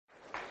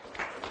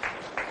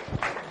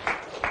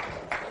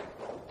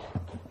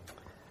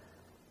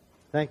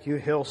Thank you,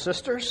 Hill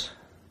Sisters.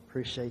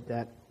 Appreciate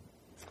that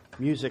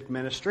music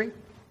ministry.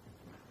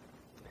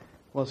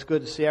 Well, it's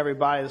good to see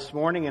everybody this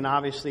morning, and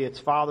obviously it's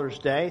Father's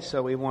Day,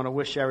 so we want to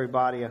wish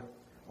everybody,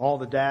 all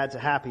the dads, a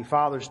happy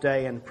Father's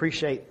Day, and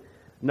appreciate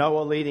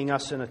Noah leading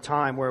us in a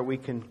time where we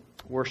can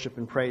worship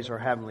and praise our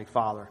Heavenly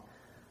Father,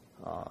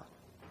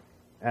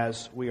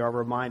 as we are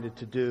reminded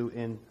to do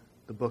in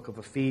the book of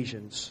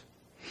Ephesians.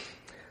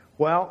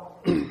 Well,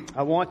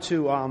 I want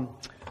to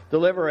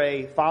deliver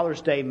a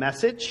Father's Day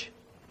message,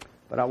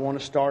 but I want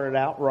to start it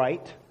out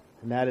right,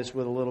 and that is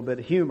with a little bit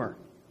of humor.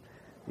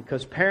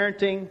 Because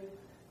parenting,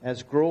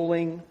 as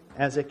grueling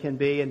as it can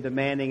be and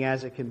demanding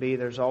as it can be,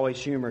 there's always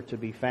humor to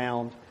be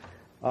found.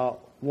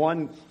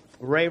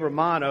 Ray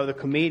Romano, the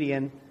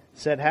comedian,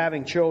 said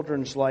having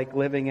children's like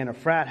living in a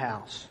frat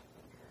house.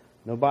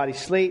 Nobody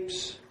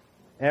sleeps,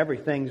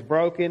 everything's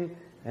broken,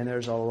 and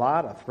there's a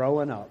lot of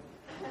throwing up.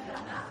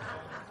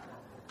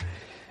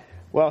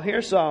 Well,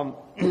 here's some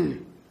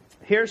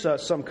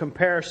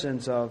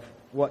comparisons of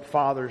what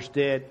fathers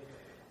did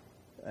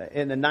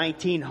in the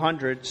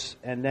 1900s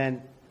and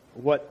then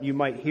what you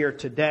might hear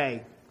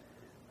today.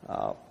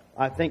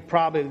 I think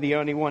probably the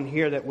only one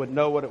here that would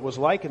know what it was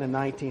like in the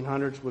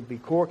 1900s would be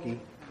Corky.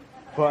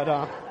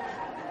 But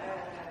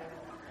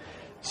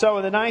so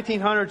in the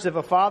 1900s, if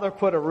a father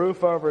put a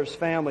roof over his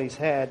family's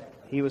head,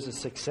 he was a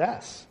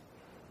success.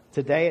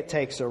 Today it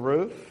takes a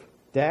roof,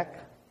 deck,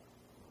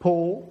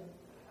 pool,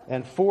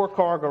 and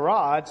 4-car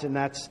garage, and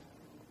that's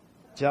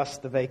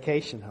just the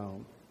vacation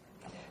home.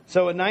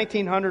 So in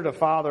 1900, a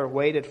father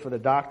waited for the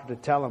doctor to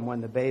tell him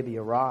when the baby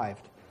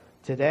arrived.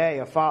 Today,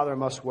 a father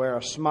must wear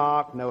a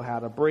smock, know how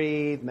to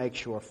breathe, make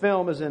sure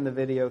film is in the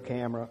video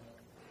camera.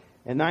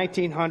 In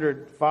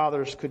 1900,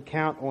 fathers could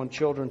count on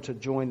children to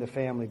join the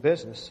family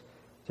business.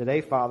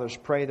 Today, fathers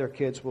pray their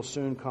kids will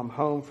soon come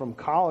home from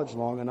college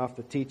long enough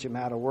to teach them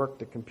how to work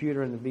the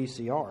computer and the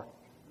VCR.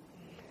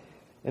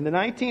 In the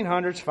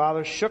 1900s,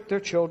 fathers shook their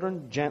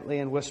children gently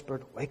and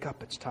whispered, "Wake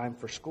up, it's time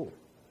for school."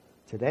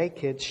 Today,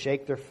 kids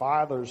shake their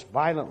fathers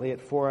violently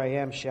at 4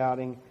 a.m.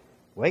 shouting,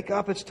 "Wake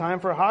up, it's time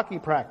for hockey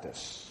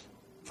practice."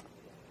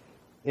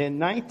 In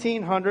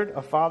 1900,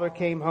 a father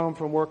came home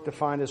from work to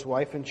find his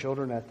wife and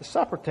children at the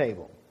supper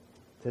table.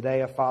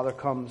 Today, a father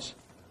comes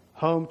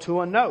home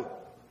to a note.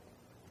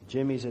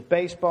 Jimmy's at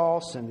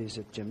baseball, Cindy's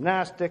at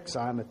gymnastics,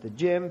 I'm at the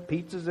gym,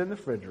 pizza's in the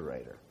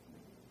refrigerator.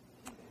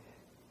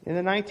 In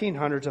the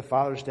 1900s, a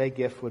Father's Day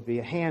gift would be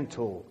a hand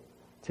tool.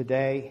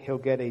 Today, he'll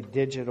get a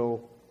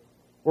digital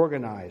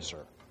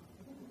organizer.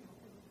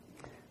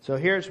 So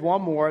here's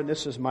one more, and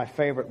this is my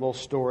favorite little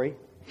story.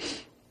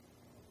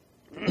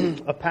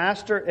 A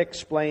pastor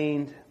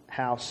explained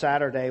how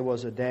Saturday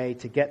was a day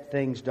to get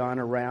things done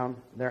around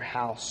their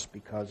house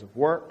because of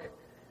work,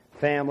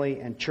 family,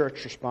 and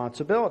church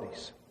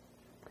responsibilities.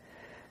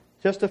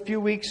 Just a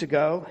few weeks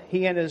ago,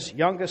 he and his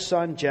youngest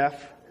son,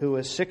 Jeff, who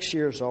is 6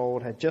 years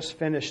old, had just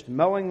finished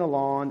mowing the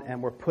lawn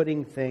and were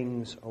putting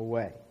things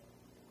away.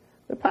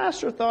 The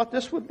pastor thought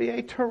this would be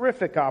a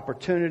terrific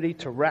opportunity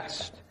to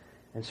rest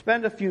and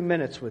spend a few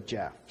minutes with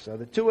Jeff. So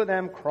the two of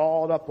them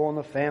crawled up on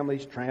the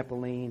family's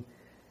trampoline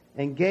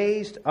and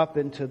gazed up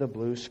into the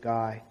blue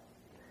sky.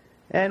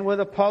 And with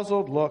a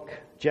puzzled look,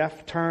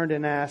 Jeff turned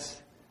and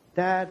asked,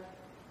 "Dad,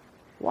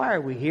 why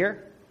are we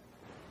here?"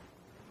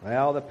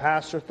 Well, the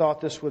pastor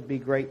thought this would be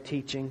great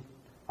teaching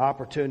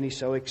opportunity,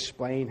 so he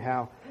explained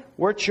how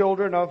we're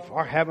children of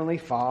our Heavenly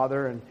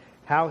Father and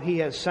how He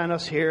has sent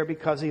us here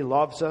because He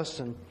loves us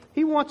and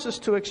He wants us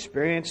to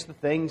experience the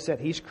things that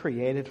He's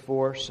created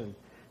for us and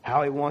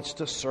how He wants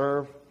to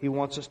serve. He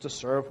wants us to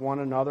serve one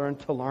another and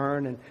to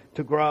learn and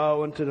to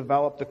grow and to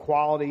develop the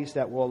qualities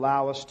that will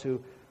allow us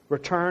to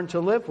return to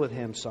live with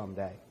Him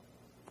someday.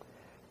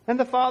 And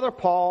the father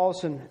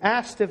paused and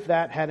asked if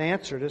that had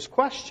answered his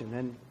question.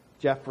 And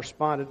Jeff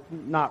responded,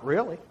 "Not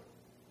really."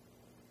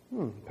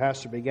 The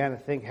pastor began to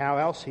think how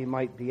else he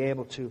might be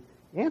able to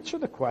answer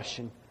the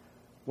question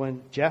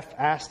when Jeff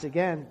asked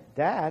again,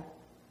 "Dad,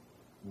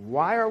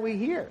 why are we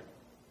here?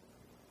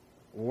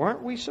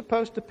 Weren't we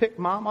supposed to pick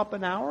Mom up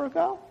an hour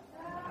ago?"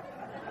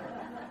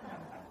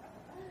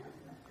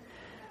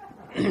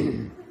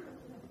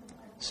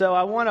 So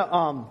I want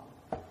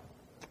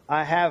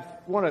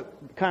to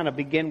kind of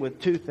begin with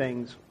two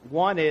things.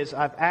 One is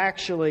I've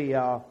actually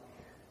I'm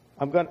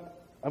going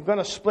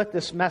to split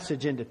this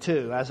message into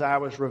two. As I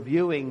was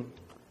reviewing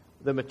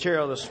the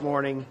material this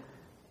morning,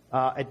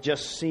 it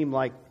just seemed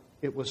like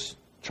it was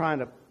trying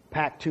to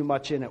pack too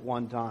much in at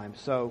one time.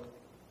 So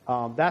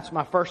that's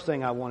my first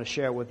thing I want to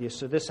share with you.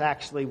 So this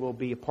actually will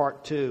be a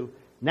part two.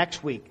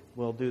 Next week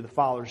we'll do the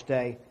Father's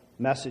Day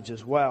message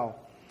as well.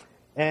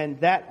 And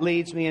that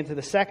leads me into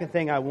the second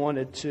thing I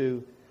wanted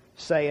to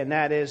say, and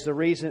that is the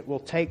reason it will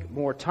take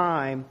more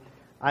time,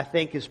 I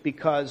think, is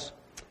because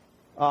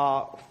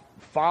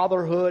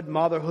fatherhood,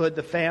 motherhood,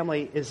 the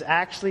family is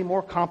actually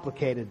more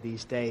complicated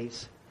these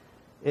days.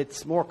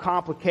 It's more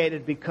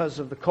complicated because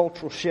of the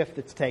cultural shift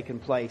that's taken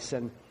place,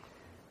 and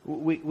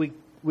we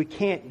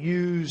can't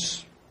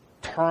use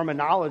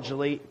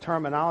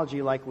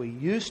terminology like we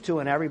used to,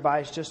 and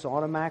everybody's just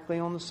automatically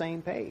on the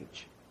same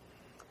page.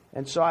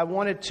 And so I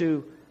wanted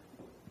to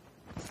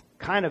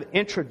kind of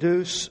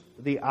introduce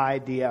the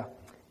idea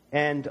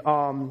and,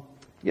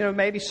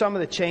 maybe some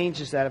of the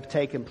changes that have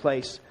taken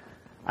place.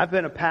 I've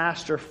been a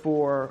pastor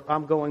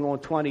I'm going on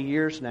 20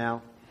 years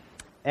now.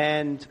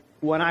 And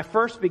when I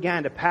first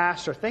began to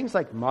pastor, things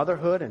like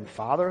motherhood and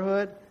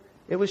fatherhood,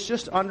 it was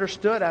just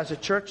understood as a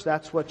church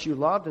that's what you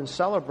loved and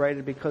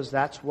celebrated because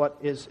that's what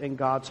is in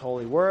God's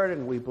holy word.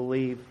 And we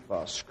believe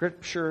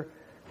Scripture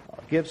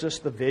gives us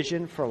the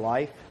vision for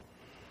life.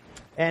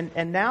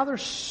 And now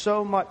there's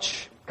so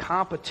much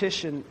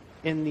competition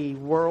in the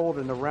world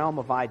and the realm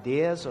of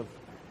ideas of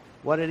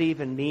what it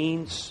even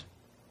means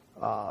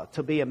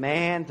to be a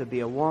man, to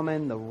be a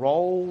woman. The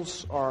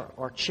roles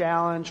are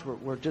challenged.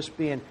 We're just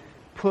being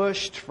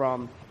pushed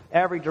from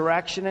every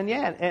direction.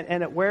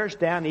 And it wears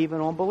down even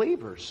on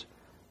believers.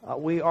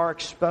 We are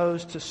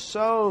exposed to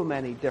so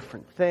many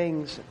different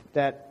things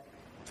that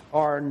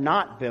are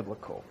not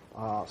biblical.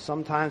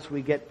 Sometimes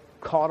we get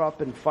caught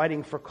up in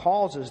fighting for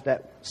causes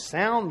that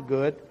sound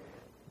good,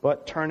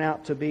 but turn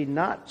out to be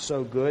not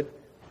so good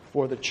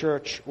for the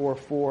church or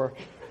for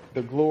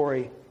the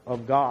glory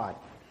of God.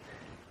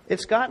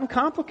 It's gotten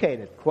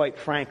complicated, quite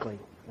frankly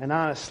and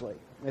honestly.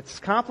 It's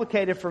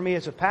complicated for me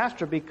as a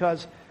pastor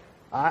because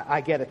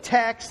I get a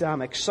text, and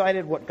I'm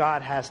excited what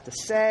God has to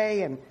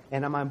say,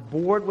 and I'm on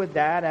board with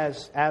that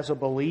as a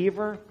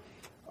believer.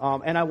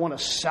 And I want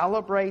to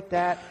celebrate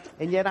that.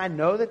 And yet I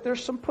know that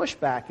there's some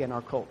pushback in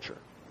our culture.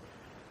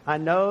 I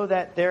know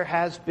that there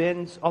has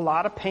been a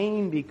lot of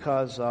pain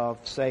because of,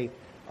 say,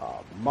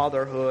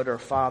 motherhood or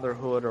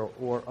fatherhood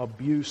or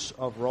abuse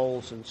of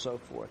roles and so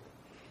forth.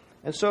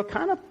 And so it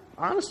kind of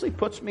honestly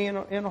puts me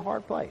in a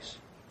hard place.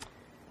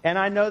 And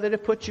I know that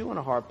it puts you in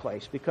a hard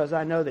place because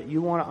I know that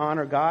you want to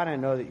honor God. I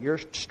know that you're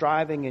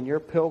striving in your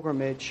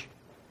pilgrimage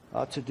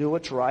to do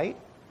what's right.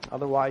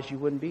 Otherwise, you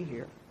wouldn't be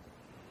here.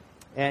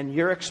 And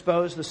you're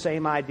exposed to the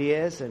same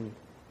ideas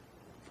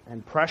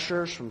and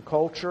pressures from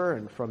culture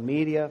and from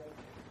media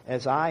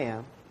as I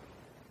am.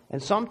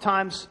 And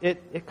sometimes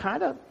it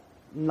kind of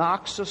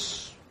knocks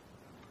us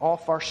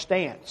off our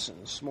stance.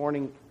 And this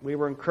morning we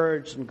were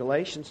encouraged in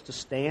Galatians to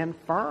stand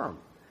firm.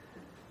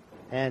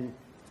 And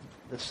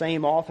the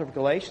same author of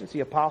Galatians,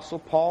 the Apostle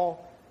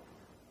Paul,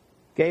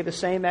 gave the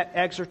same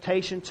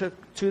exhortation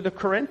to the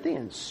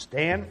Corinthians.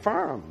 Stand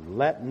firm.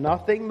 Let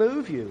nothing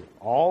move you.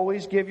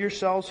 Always give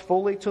yourselves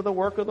fully to the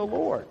work of the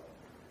Lord,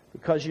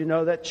 because you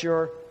know that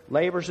your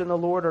labors in the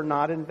Lord are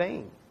not in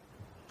vain.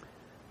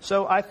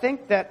 So I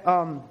think that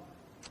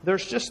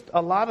there's just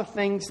a lot of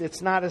things.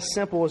 It's not as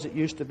simple as it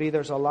used to be.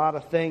 There's a lot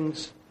of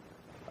things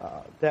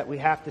that we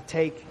have to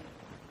take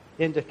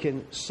into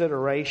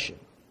consideration.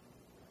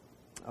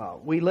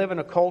 We live in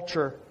a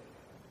culture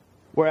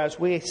whereas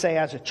we say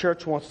as a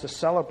church wants to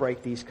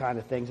celebrate these kind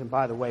of things, and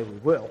by the way, we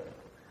will.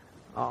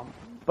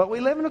 But we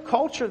live in a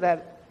culture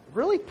that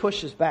really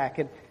pushes back,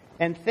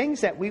 and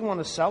things that we want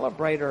to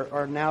celebrate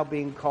are now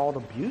being called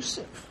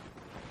abusive,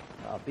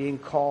 being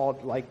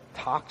called like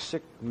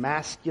toxic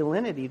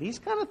masculinity. These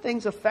kind of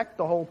things affect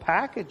the whole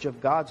package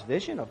of God's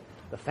vision of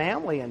the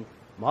family and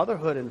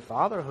motherhood and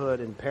fatherhood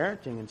and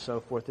parenting and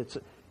so forth.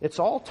 It's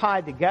all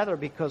tied together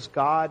because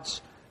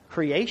God's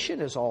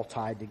creation is all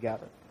tied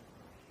together.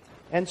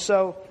 And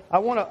so I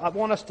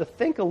want us to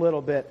think a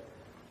little bit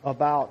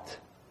about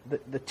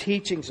the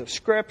teachings of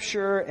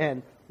Scripture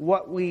and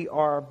what we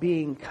are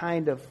being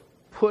kind of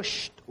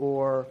pushed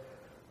or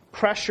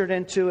pressured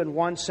into in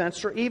one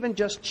sense, or even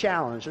just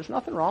challenged. There's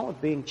nothing wrong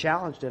with being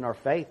challenged in our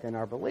faith and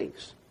our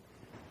beliefs.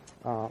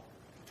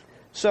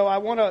 So I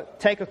want to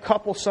take a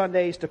couple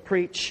Sundays to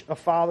preach a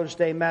Father's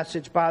Day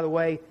message. By the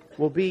way,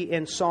 we'll be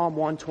in Psalm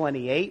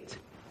 128.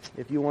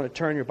 If you want to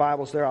turn your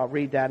Bibles there, I'll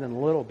read that in a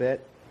little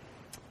bit.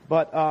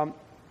 But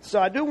so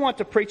I do want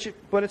to preach it,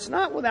 but it's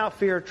not without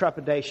fear or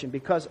trepidation,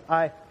 because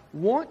I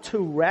want to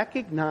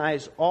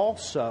recognize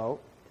also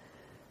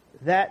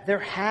that there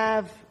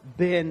have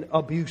been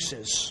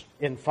abuses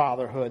in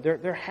fatherhood.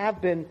 There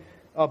have been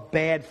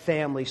bad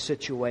family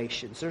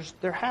situations.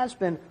 There has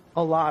been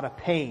a lot of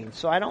pain.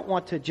 So I don't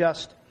want to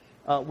just,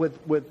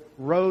 with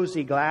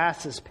rosy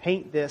glasses,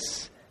 paint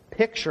this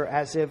picture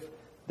as if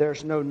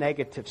there's no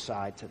negative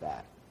side to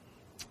that.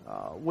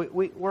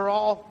 We're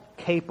all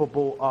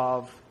capable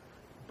of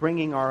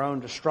bringing our own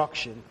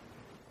destruction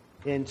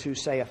into,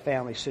 say, a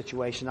family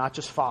situation. Not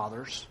just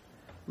fathers,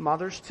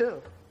 mothers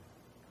too.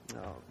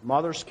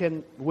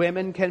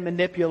 Women can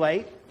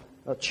manipulate.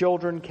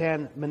 Children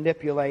can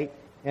manipulate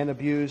and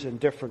abuse in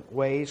different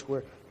ways.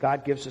 Where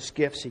God gives us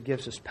gifts, He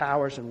gives us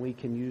powers, and we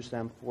can use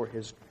them for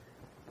His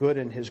good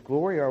and His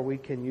glory, or we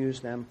can use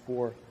them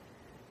for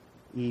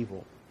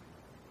evil.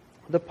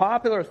 The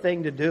popular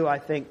thing to do, I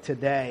think,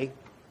 today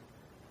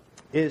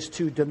is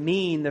to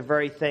demean the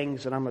very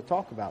things that I'm going to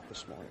talk about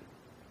this morning.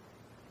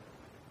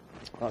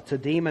 To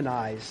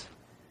demonize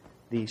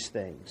these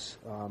things.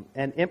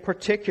 And in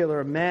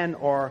particular, men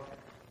are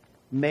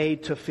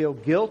made to feel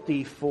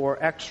guilty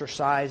for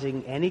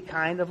exercising any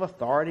kind of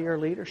authority or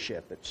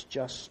leadership. It's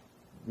just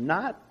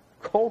not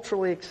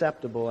culturally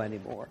acceptable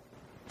anymore.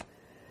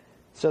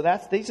 So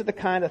these are the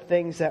kind of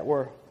things that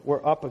we're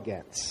we're up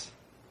against.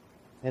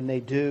 And they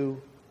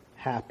do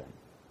happen.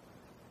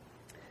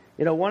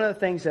 You know, one of the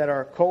things that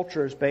our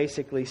culture is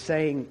basically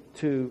saying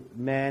to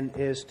men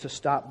is to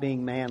stop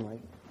being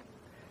manly.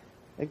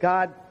 And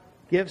God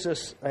gives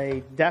us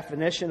a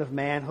definition of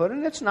manhood,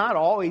 and it's not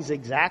always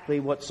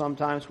exactly what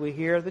sometimes we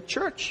hear the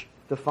church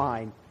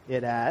define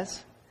it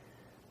as.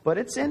 But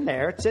it's in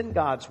there. It's in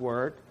God's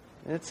Word,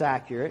 and it's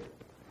accurate.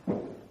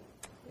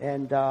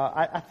 And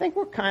I think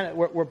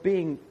we're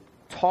being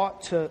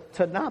taught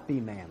to not be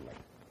manly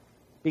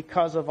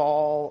because of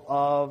all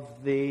of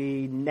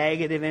the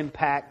negative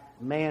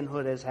impact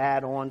manhood has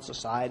had on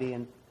society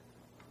and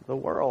the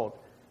world.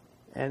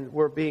 And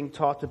we're being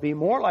taught to be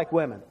more like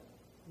women,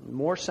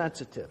 more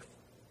sensitive,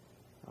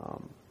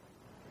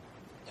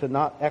 to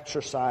not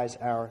exercise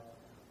our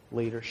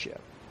leadership.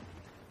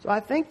 So I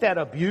think that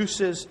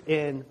abuses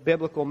in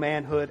biblical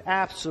manhood,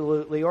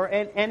 absolutely, or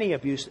in any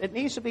abuse, it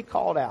needs to be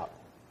called out.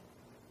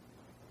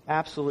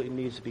 Absolutely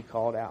needs to be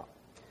called out.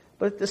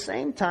 But at the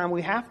same time,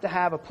 we have to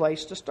have a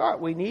place to start.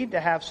 We need to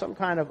have some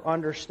kind of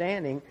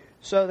understanding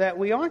so that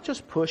we aren't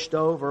just pushed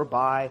over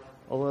by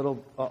a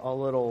little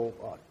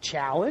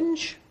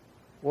challenge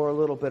or a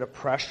little bit of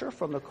pressure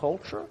from the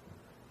culture.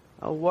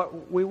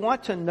 We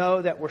want to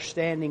know that we're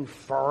standing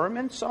firm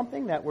in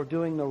something, that we're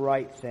doing the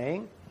right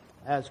thing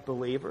as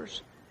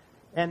believers.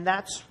 And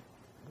that's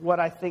what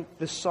I think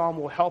this psalm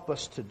will help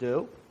us to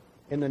do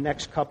in the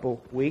next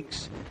couple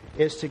weeks,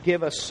 is to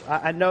give us...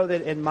 I know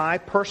that in my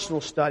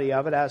personal study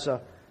of it as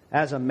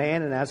a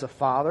man and as a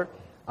father,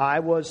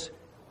 I was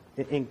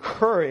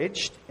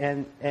encouraged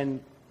and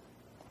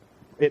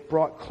it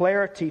brought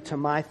clarity to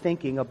my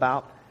thinking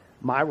about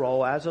my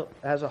role as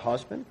a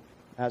husband,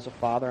 as a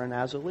father, and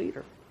as a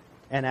leader,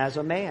 and as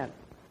a man.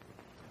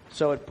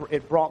 So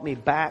it brought me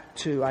back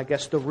to, I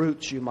guess, the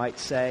roots, you might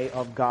say,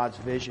 of God's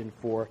vision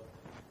for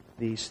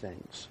these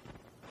things.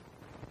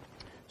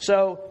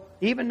 So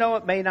even though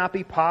it may not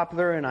be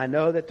popular, and I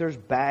know that there's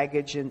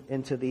baggage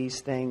into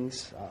these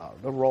things,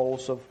 the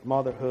roles of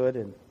motherhood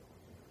and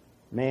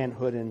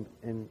manhood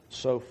and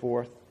so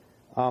forth,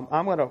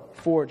 I'm going to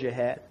forge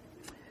ahead.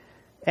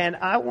 And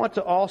I want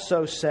to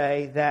also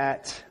say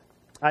that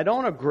I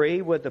don't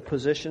agree with the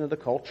position of the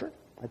culture.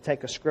 I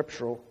take a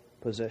scriptural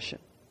position.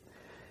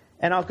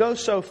 And I'll go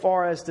so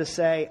far as to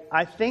say,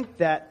 I think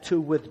that to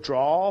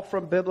withdraw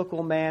from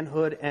biblical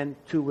manhood and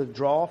to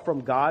withdraw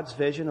from God's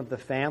vision of the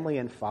family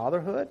and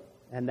fatherhood,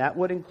 and that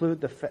would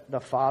include the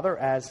father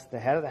as the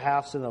head of the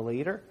house and the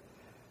leader,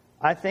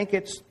 I think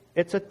it's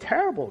a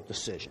terrible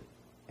decision.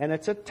 And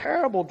it's a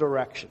terrible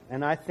direction.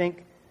 And I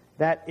think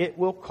that it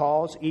will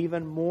cause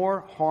even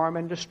more harm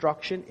and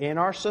destruction in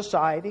our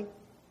society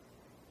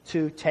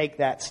to take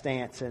that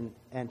stance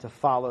and to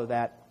follow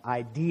that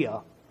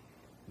idea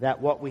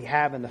that what we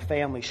have in the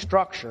family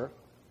structure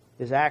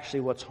is actually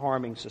what's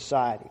harming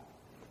society.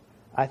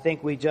 I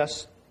think we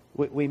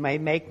may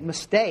make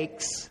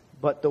mistakes,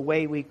 but the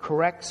way we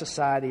correct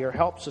society or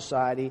help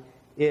society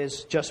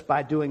is just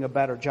by doing a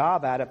better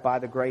job at it by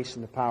the grace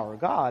and the power of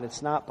God.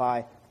 It's not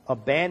by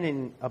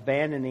abandoning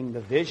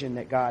the vision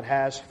that God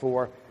has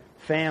for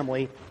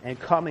family and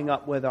coming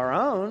up with our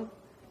own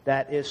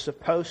that is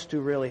supposed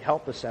to really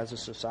help us as a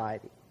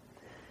society.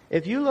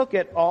 If you look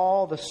at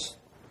all the...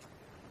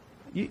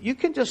 You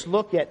can just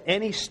look at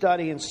any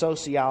study in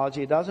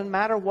sociology. It doesn't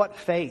matter what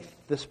faith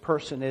this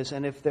person is.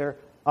 And if they're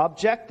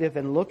objective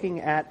and looking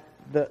at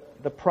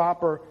the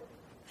proper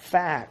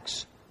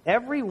facts,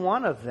 every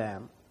one of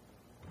them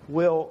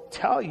will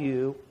tell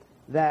you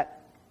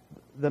that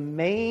the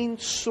main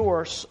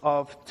source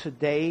of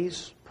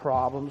today's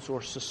problems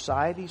or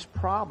society's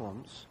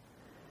problems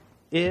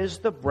is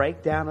the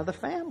breakdown of the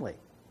family.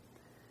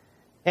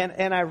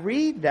 And I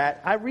read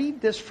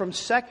this from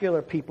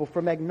secular people,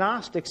 from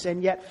agnostics,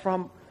 and yet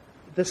from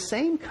the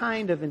same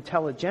kind of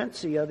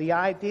intelligentsia, the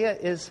idea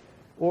is,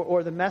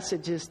 or the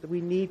message is that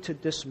we need to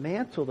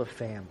dismantle the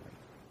family.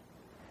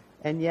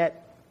 And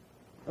yet,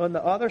 on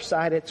the other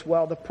side, it's,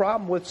 well, the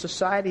problem with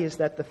society is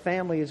that the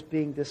family is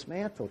being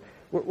dismantled.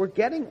 We're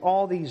getting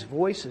all these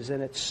voices,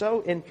 and it's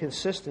so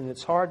inconsistent,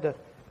 it's hard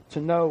to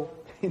know,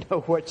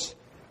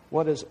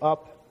 what is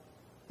up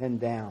and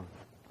down.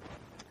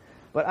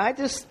 But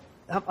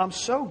I'm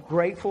so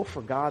grateful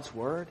for God's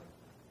Word.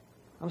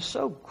 I'm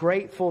so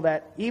grateful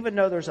that even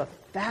though there's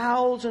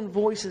 1,000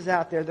 voices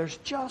out there, there's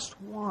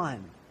just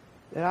one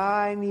that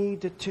I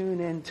need to tune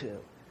into.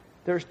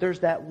 There's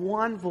that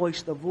one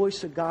voice, the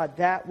voice of God,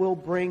 that will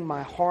bring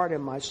my heart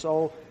and my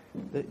soul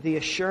the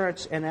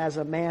assurance, and as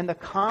a man, the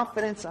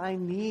confidence I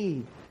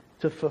need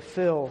to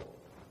fulfill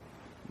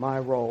my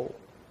role.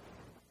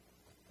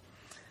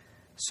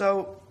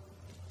 So,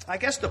 I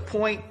guess the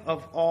point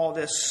of all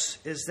this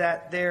is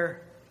that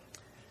there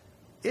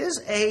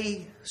is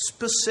a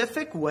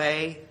specific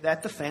way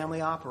that the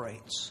family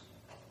operates.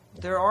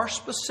 There are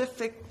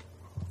specific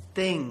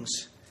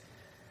things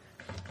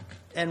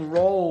and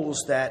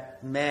roles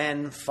that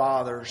men,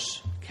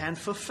 fathers, can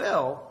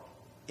fulfill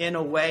in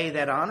a way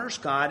that honors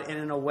God and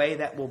in a way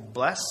that will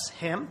bless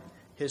him,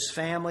 his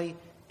family,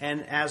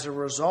 and as a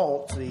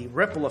result, the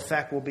ripple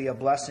effect will be a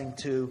blessing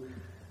to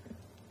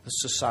the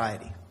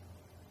society.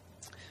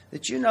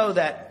 Did you know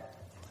that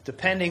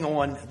depending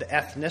on the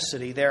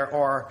ethnicity, there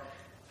are,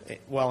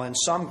 well, in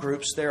some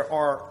groups, there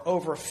are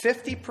over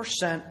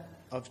 50%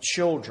 of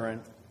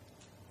children,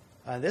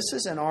 this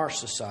is in our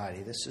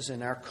society, this is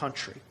in our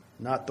country,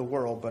 not the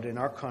world, but in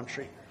our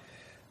country,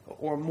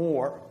 or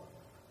more,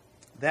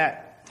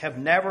 that have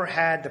never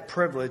had the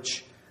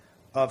privilege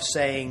of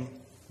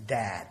saying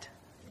dad.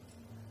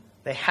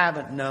 They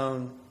haven't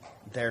known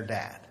their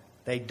dad.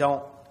 They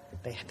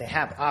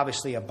have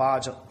obviously a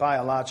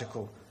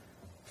biological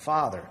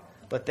father,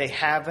 but they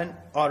haven't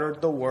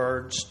uttered the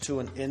words to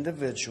an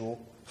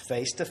individual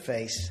face to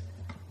face,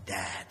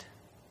 dad.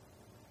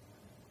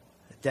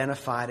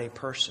 Identified a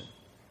person.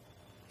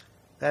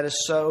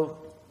 That's so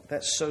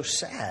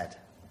sad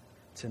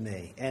to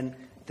me. And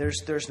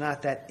there's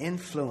not that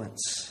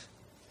influence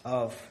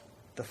of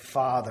the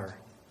father.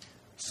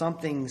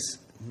 Something's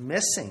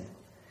missing.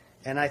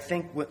 And I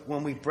think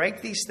when we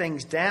break these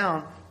things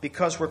down,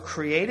 because we're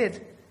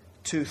created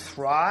to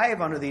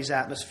thrive under these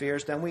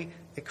atmospheres, then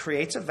it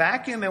creates a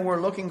vacuum, and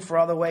we're looking for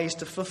other ways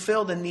to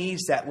fulfill the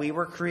needs that we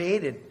were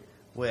created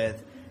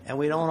with. And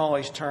we don't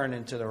always turn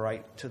into the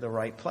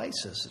right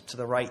places, to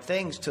the right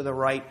things, to the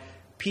right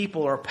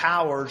people or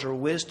powers or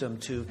wisdom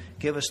to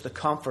give us the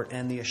comfort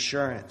and the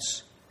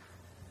assurance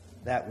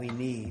that we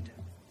need.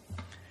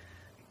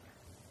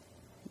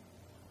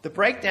 The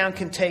breakdown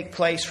can take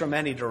place from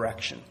any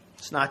direction.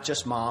 It's not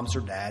just moms or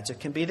dads. It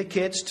can be the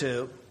kids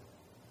too.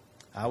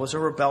 I was a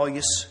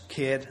rebellious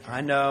kid.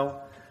 I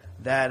know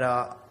that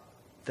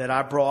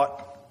I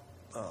brought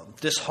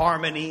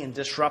disharmony and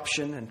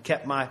disruption and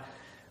kept my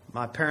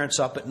parents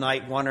up at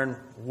night wondering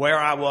where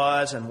I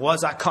was and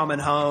was I coming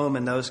home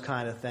and those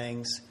kind of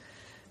things.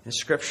 And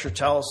Scripture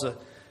tells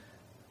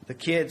the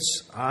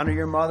kids, honor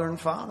your mother and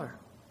father.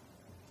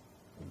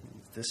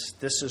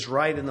 This is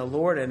right in the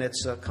Lord, and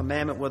it's a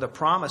commandment with a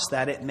promise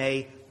that it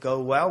may go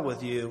well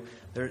with you.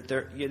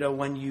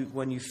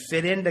 When you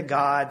fit into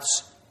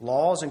God's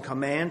laws and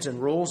commands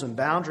and rules and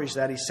boundaries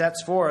that He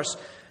sets for us,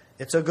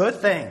 it's a good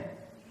thing.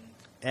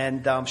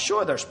 And I'm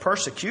sure there's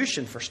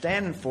persecution for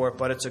standing for it,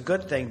 but it's a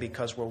good thing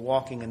because we're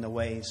walking in the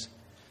ways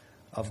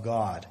of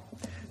God.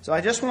 So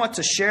I just want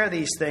to share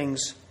these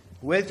things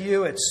with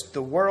you. It's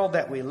the world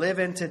that we live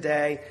in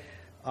today.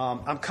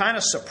 I'm kind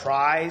of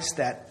surprised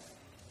that,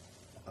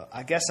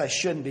 I guess I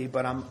shouldn't be,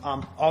 but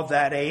I'm of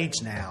that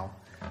age now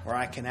where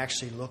I can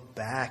actually look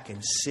back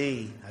and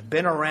see. I've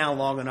been around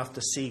long enough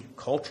to see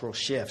cultural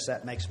shifts.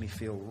 That makes me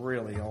feel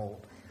really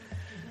old.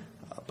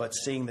 But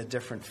seeing the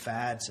different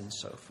fads and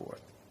so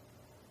forth.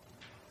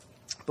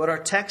 But our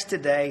text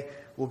today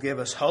will give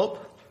us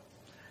hope.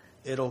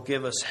 It'll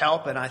give us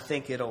help, and I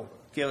think it'll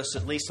give us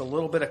at least a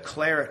little bit of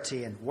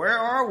clarity. And where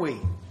are we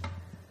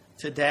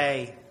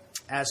today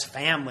as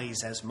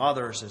families, as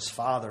mothers, as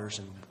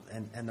fathers,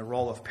 and the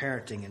role of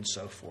parenting and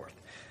so forth.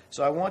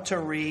 So I want to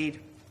read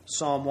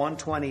Psalm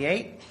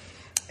 128,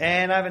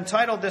 and I've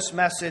entitled this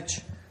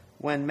message,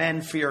 When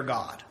Men Fear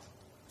God.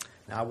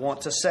 Now I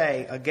want to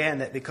say again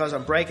that because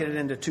I'm breaking it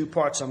into two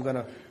parts, I'm going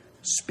to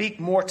speak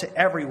more to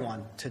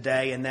everyone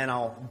today, and then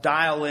I'll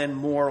dial in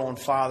more on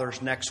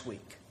fathers next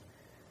week,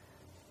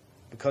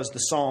 because the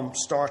psalm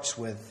starts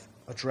with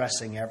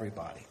addressing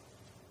everybody.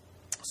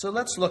 So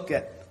let's look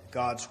at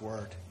God's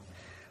word.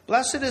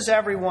 Blessed is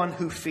everyone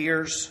who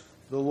fears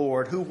the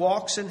Lord, who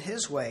walks in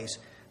His ways.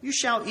 You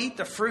shall eat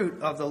the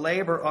fruit of the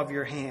labor of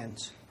your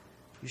hands.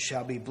 You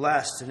shall be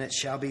blessed, and it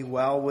shall be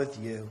well with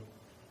you.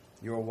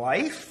 Your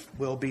wife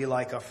will be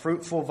like a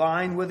fruitful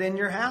vine within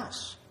your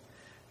house.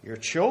 Your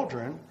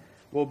children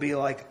will be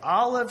like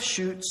olive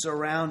shoots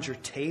around your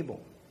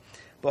table.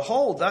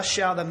 Behold, thus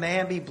shall the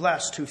man be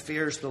blessed who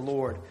fears the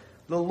Lord.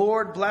 The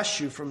Lord bless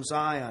you from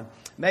Zion.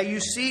 May you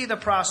see the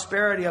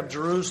prosperity of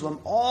Jerusalem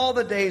all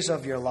the days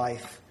of your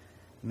life.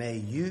 May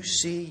you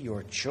see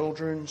your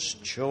children's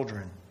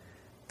children.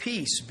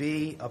 Peace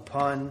be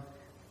upon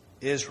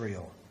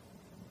Israel.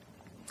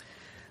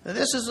 Now,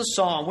 this is a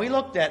psalm. We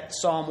looked at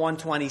Psalm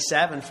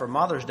 127 for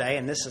Mother's Day,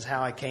 and this is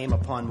how I came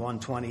upon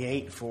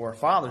 128 for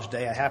Father's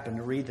Day. I happened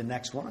to read the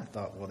next one. I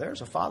thought, well,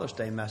 there's a Father's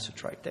Day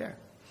message right there.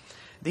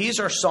 These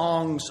are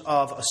songs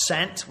of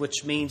ascent,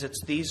 which means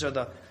these are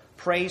the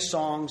praise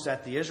songs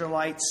that the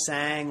Israelites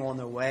sang on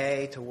their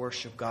way to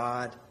worship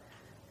God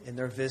in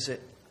their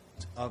visit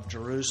of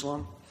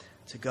Jerusalem,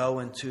 to go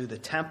into the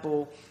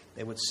temple.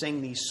 They would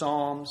sing these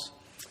psalms.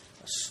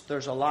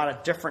 There's a lot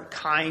of different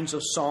kinds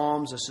of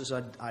psalms. This is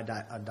a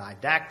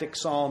didactic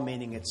psalm,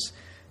 meaning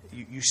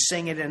you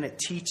sing it and it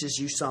teaches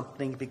you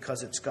something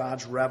because it's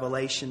God's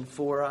revelation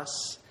for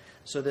us.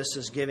 So this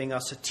is giving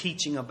us a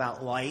teaching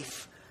about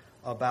life,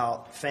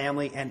 about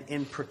family, and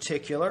in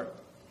particular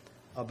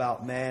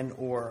about men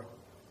or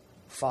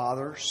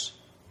fathers.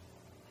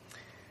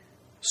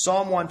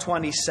 Psalm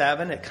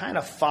 127, it kind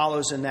of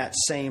follows in that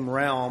same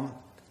realm.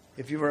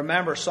 If you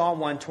remember, Psalm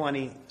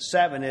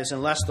 127 is,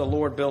 unless the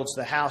Lord builds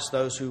the house,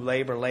 those who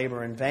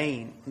labor in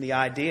vain. And the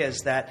idea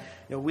is that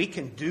we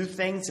can do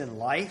things in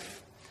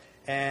life,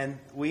 and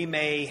we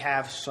may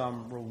have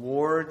some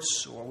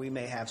rewards or we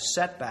may have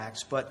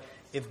setbacks, but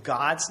if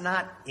God's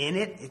not in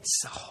it,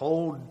 it's a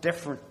whole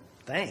different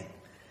thing.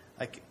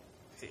 Like,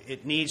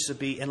 it needs to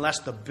be, unless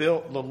the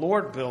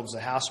Lord builds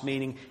the house,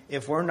 meaning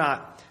if we're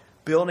not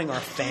building our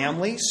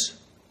families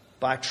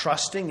by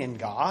trusting in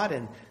God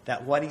and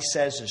that what He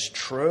says is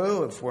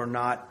true, if we're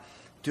not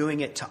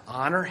doing it to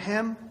honor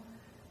Him,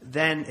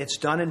 then it's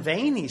done in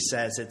vain, He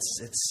says.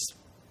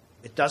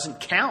 It doesn't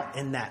count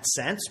in that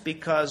sense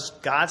because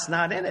God's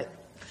not in it.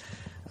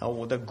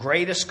 The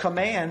greatest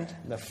command,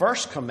 the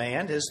first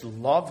command, is to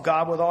love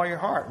God with all your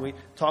heart. We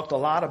talked a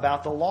lot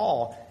about the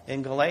law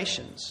in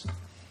Galatians.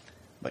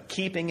 But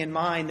keeping in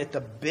mind that the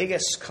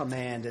biggest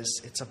command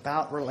is it's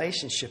about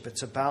relationship.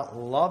 It's about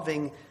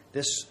loving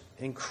this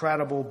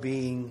incredible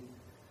being,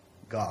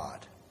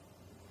 God.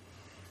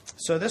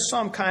 So this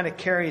psalm kind of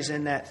carries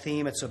in that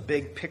theme. It's a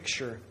big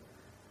picture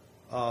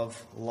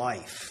of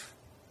life.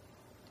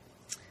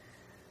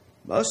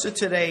 Most of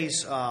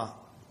today's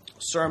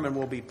sermon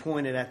will be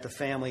pointed at the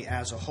family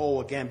as a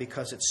whole, again,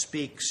 because it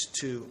speaks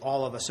to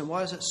all of us. And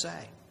what does it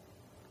say?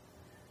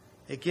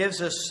 It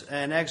gives us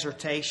an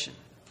exhortation.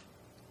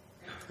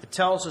 It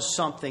tells us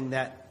something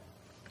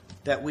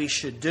that we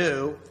should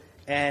do,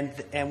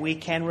 and we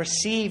can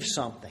receive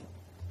something.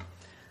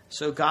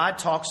 So God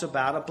talks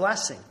about a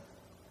blessing.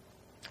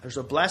 There's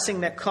a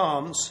blessing that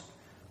comes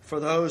for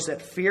those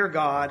that fear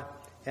God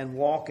and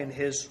walk in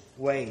His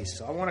ways.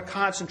 So I want to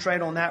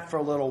concentrate on that for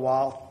a little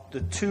while.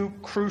 The two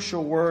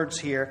crucial words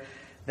here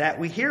that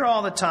we hear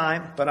all the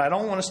time, but I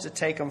don't want us to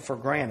take them for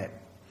granted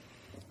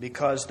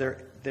because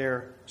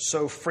they're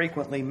so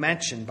frequently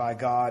mentioned by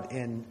God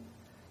in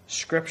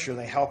Scripture.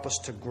 They help us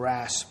to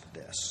grasp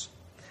this.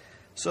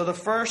 So the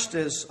first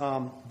is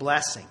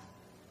blessing.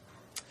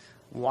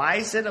 Why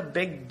is it a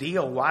big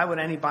deal? Why would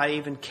anybody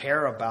even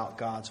care about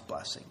God's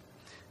blessing?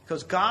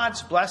 Because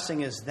God's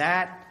blessing is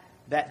that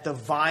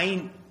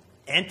divine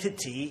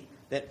entity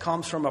that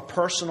comes from a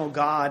personal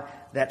God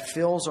that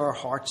fills our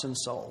hearts and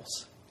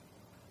souls.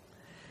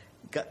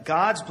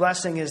 God's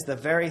blessing is the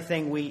very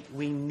thing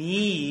we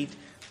need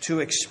to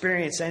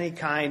experience any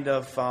kind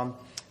of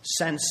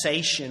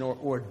sensation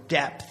or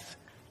depth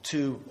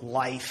to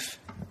life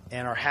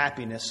and our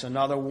happiness.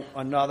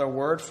 Another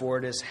word for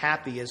it is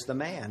happy is the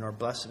man, or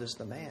blessed is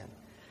the man.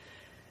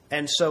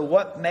 And so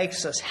what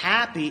makes us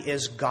happy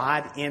is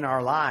God in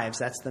our lives.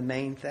 That's the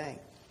main thing.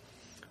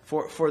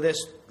 For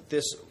this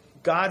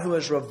God who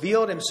has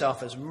revealed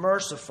Himself as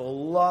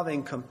merciful,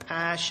 loving,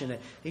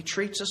 compassionate. He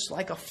treats us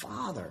like a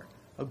father,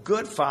 a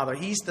good father.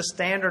 He's the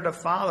standard of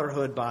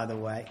fatherhood, by the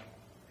way.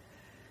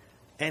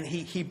 And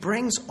He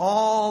brings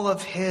all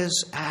of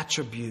His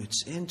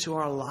attributes into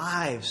our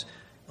lives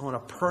on a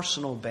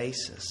personal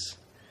basis.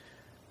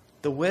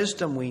 The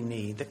wisdom we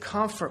need, the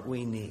comfort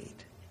we need.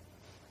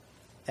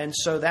 And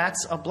so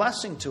that's a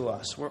blessing to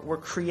us. We're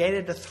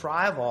created to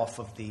thrive off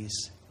of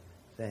these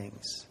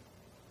things.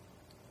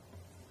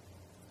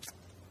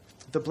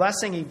 The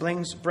blessing He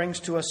brings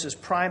to us is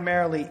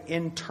primarily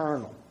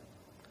internal.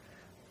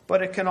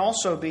 But it can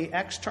also be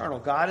external.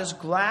 God is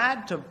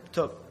glad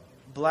to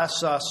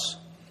bless us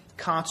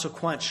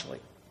consequentially.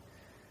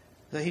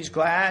 That He's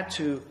glad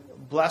to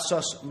bless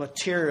us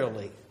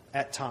materially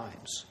at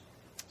times.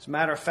 As a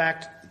matter of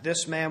fact,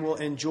 this man will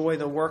enjoy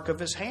the work of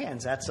his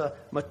hands. That's a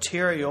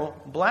material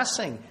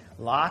blessing.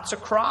 Lots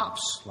of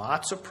crops,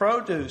 lots of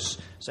produce,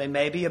 say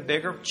maybe a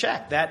bigger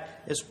check. That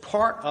is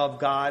part of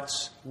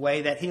God's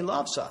way that He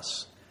loves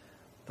us.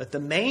 But the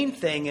main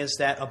thing is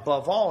that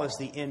above all is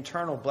the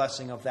internal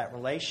blessing of that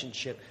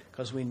relationship,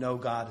 because we know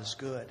God is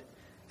good.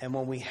 And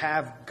when we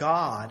have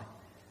God,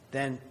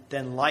 then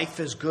life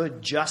is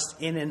good just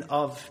in and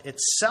of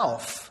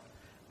itself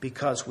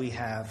because we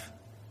have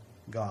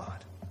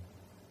God.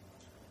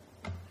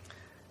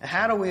 And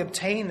how do we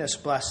obtain this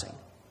blessing?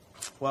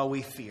 Well,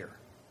 we fear.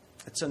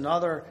 It's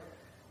another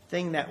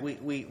thing that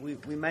we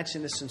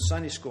mentioned this in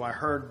Sunday school. I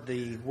heard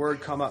the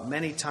word come up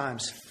many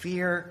times.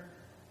 Fear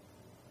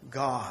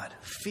God.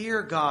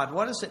 Fear God.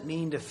 What does it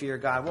mean to fear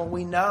God? Well,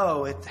 we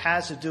know it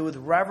has to do with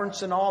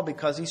reverence and awe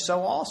because He's so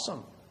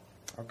awesome.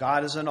 Our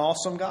God is an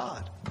awesome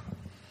God.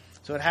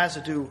 So it has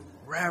to do with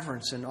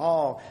reverence and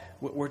awe.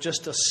 We're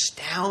just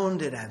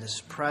astounded at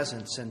His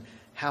presence and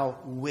how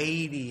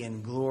weighty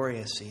and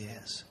glorious He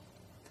is.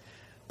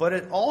 But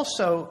it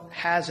also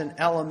has an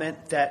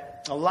element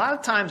that a lot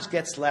of times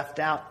gets left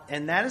out,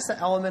 and that is the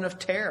element of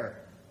terror.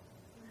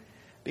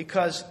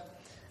 Because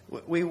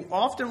we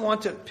often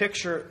want to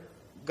picture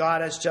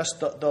God as just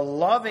the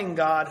loving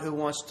God who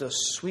wants to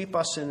sweep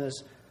us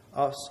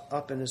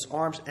up in His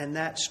arms, and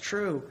that's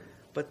true.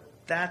 But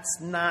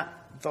that's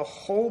not the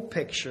whole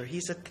picture.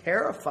 He's a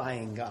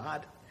terrifying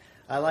God.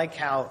 I like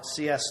how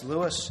C.S.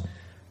 Lewis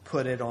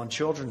put it on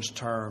children's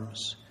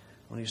terms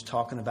when he was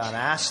talking about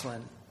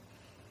Aslan.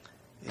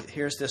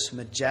 Here's this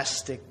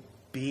majestic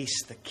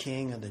beast, the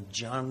king of the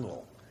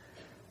jungle.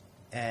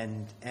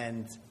 And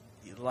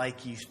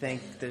like you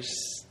think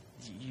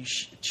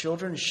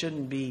children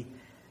shouldn't be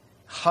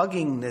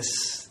hugging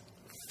this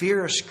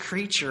fierce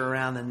creature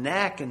around the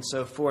neck and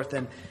so forth.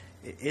 And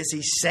is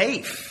he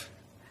safe?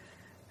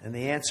 And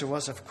the answer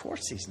was, of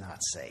course he's not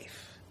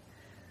safe.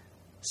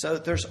 So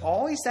there's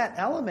always that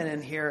element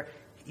in here.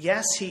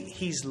 Yes,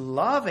 he's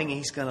loving.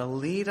 He's going to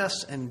lead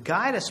us and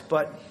guide us.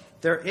 But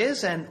there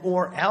is an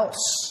or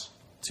else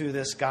to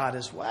this God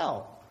as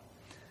well.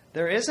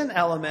 There is an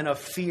element of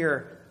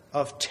fear,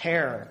 of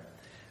terror.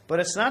 But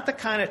it's not the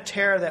kind of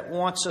terror that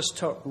wants us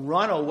to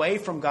run away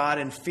from God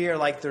in fear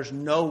like there's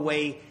no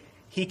way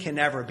he can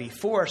ever be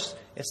forced.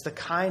 It's the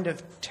kind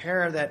of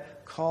terror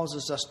that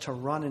causes us to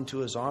run into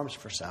his arms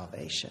for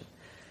salvation.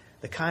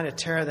 The kind of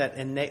terror that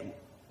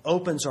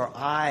opens our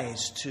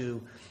eyes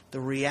to the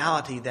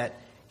reality that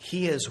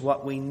he is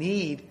what we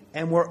need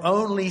and we're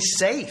only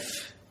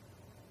safe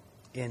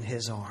in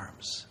his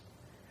arms.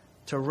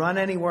 To run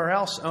anywhere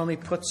else only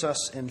puts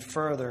us in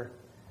further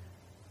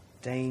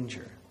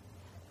danger.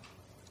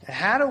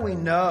 How do we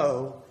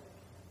know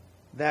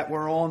that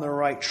we're on the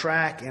right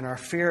track in our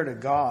fear to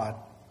God?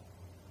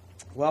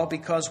 Well,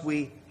 because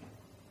we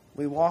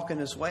walk in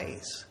his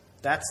ways.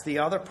 That's the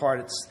other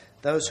part. It's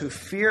those who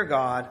fear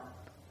God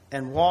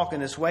and walk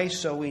in his ways,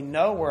 so we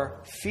know we're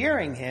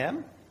fearing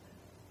him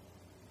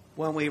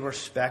when we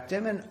respect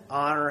him and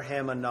honor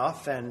him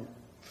enough and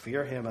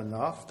fear him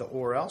enough, the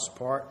or else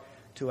part,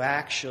 to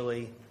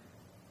actually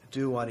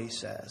do what he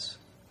says.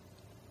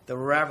 The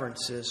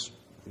reverence is,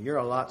 you're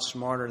a lot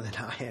smarter than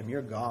I am.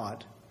 You're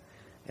God.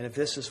 And if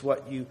this is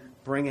what you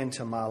bring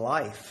into my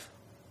life,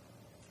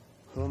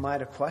 who am I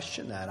to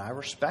question that? I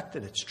respect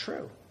it. It's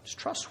true. It's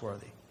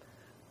trustworthy.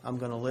 I'm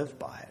going to live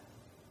by it.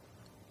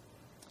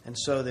 And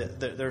so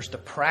there's the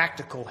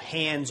practical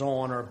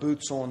hands-on or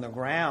boots on the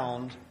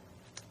ground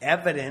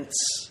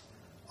evidence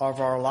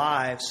of our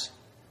lives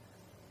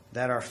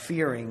that are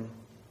fearing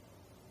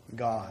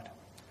God.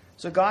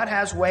 So God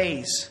has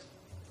ways.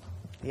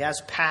 He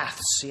has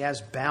paths. He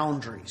has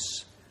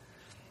boundaries.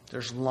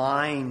 There's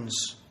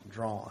lines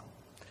drawn.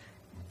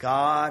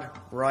 God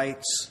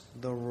writes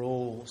the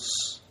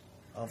rules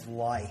of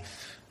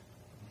life.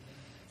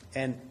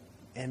 And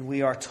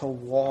we are to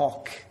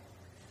walk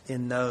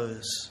in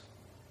those.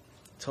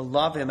 To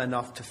love him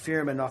enough, to fear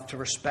him enough, to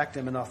respect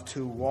him enough,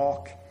 to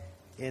walk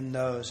in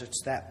those.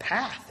 It's that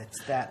path.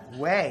 It's that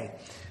way.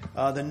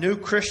 The new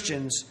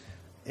Christians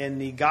in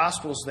the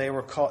Gospels,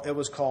 it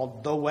was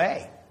called the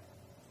way.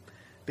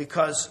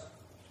 Because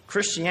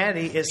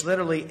Christianity is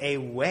literally a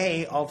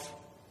way of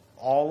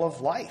all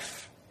of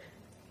life.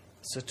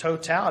 It's a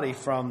totality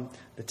from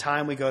the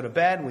time we go to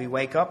bed and we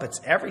wake up.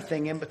 It's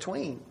everything in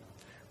between.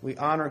 We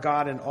honor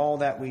God in all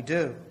that we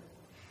do.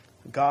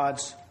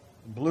 God's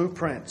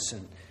blueprints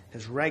and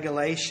his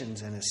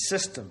regulations and his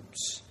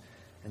systems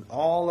and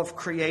all of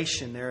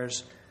creation.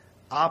 There's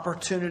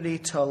opportunity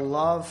to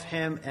love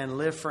him and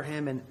live for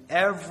him in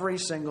every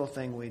single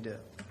thing we do.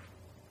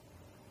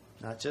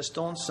 Not just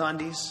on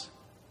Sundays,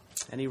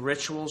 any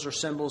rituals or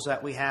symbols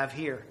that we have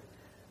here,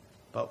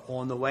 but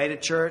on the way to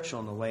church,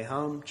 on the way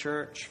home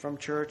from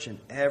church, and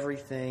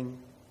everything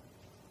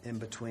in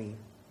between.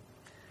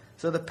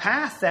 So the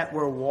path that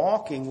we're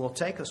walking will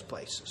take us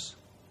places.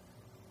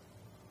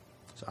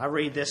 So I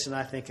read this and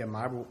I think, am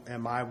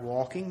I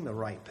walking the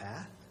right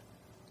path?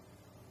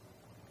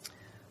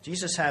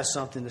 Jesus has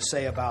something to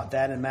say about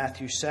that in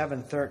Matthew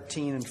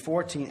 7:13 and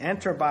 14.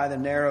 Enter by the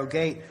narrow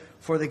gate,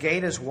 for the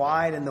gate is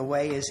wide and the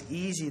way is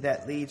easy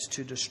that leads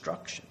to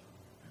destruction.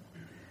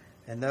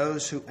 And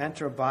those who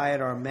enter by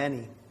it are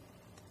many.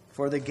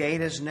 For the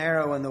gate is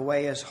narrow and the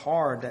way is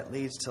hard that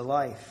leads to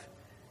life.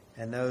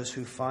 And those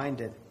who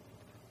find it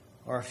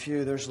are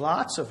few. There's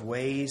lots of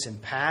ways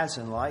and paths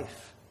in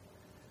life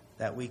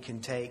that we can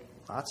take.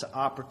 Lots of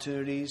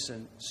opportunities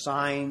and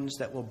signs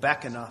that will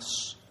beckon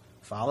us.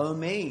 Follow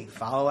me.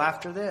 Follow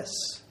after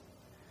this.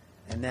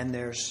 And then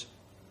there's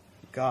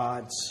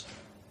God's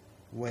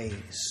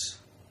ways.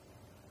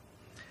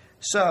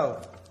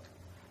 So,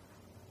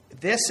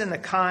 this in the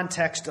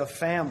context of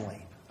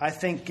family, I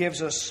think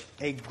gives us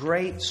a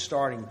great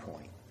starting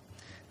point.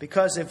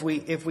 Because if we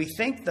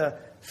think the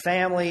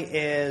family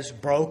is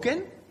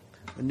broken,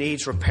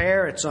 needs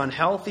repair, it's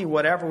unhealthy,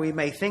 whatever we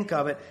may think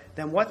of it,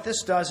 then what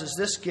this does is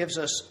this gives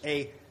us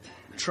a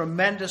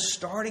tremendous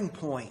starting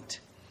point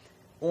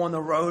on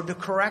the road to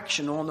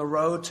correction, on the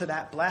road to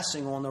that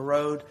blessing, on the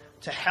road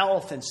to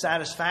health and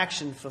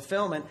satisfaction,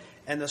 fulfillment.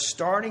 And the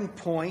starting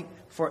point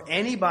for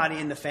anybody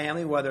in the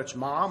family, whether it's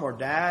mom or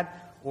dad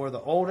or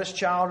the oldest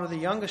child or the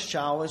youngest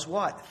child, is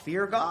what?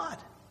 Fear God.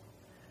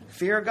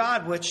 Fear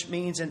God, which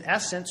means in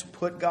essence,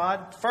 put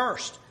God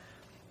first.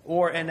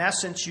 Or in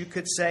essence, you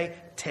could say,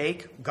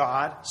 take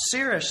God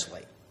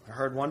seriously. I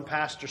heard one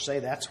pastor say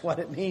that's what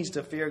it means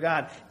to fear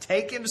God.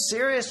 Take him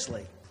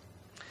seriously.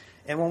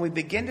 And when we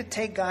begin to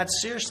take God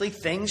seriously,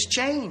 things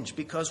change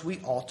because we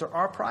alter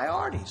our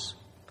priorities.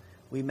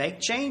 We make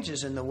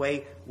changes in the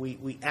way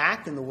we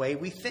act, in the way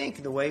we think,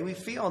 in the way we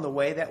feel, in the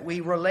way that we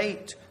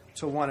relate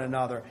to one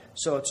another.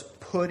 So it's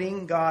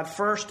putting God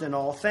first in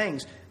all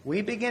things.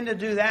 We begin to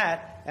do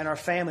that, and our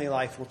family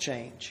life will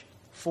change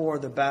for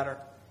the better.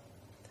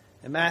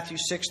 In Matthew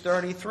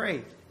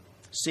 6:33,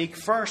 seek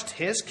first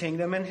his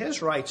kingdom and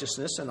his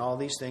righteousness, and all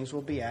these things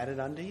will be added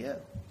unto you.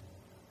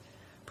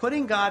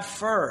 Putting God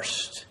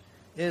first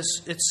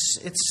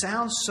it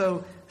sounds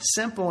so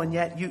simple, and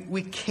yet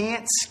we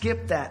can't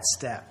skip that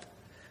step,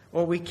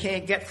 or we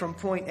can't get from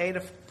point A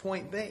to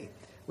point B.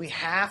 We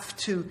have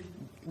to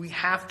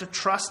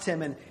trust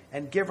Him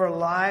and give our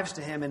lives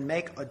to Him and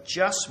make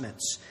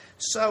adjustments.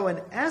 So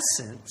in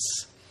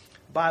essence,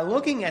 by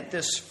looking at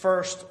this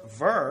first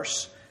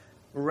verse,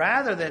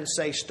 rather than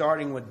say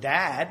starting with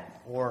dad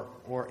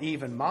or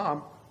even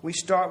mom, we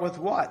start with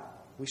what?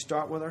 We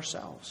start with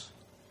ourselves.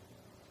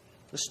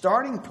 The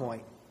starting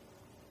point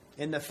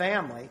in the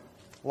family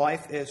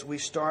life is we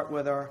start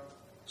with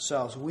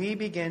ourselves. We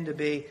begin to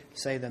be,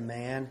 say, the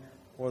man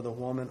or the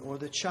woman or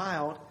the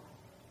child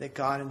that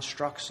God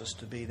instructs us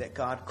to be, that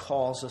God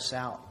calls us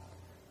out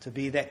to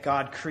be, that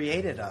God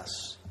created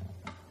us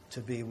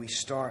to be. We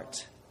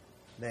start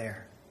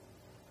there.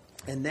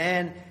 And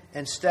then,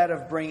 instead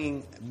of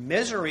bringing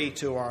misery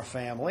to our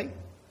family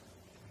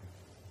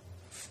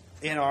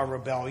in our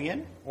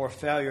rebellion or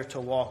failure to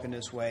walk in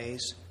His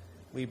ways,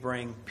 we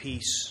bring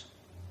peace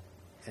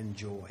and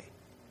joy.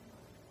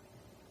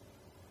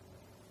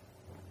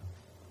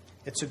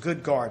 It's a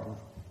good garden.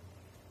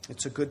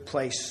 It's a good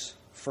place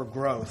for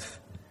growth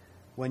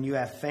when you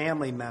have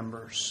family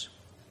members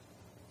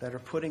that are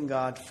putting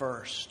God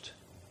first.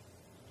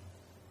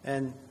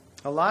 And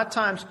a lot of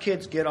times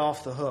kids get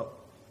off the hook.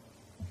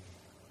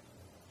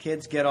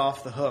 Kids get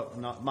off the hook.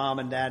 Not mom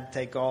and dad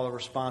take all the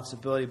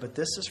responsibility, but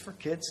this is for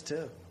kids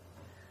too.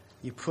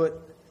 You put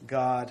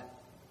God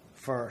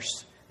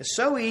first. It's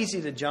so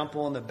easy to jump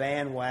on the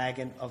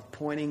bandwagon of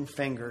pointing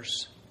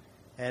fingers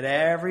at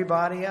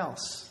everybody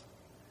else.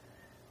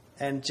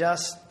 And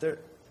just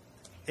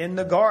in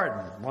the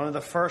garden, one of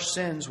the first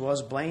sins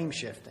was blame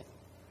shifting.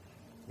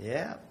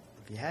 Yeah,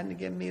 if you hadn't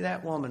given me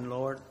that woman,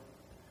 Lord,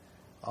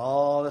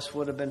 all this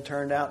would have been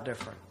turned out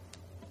different.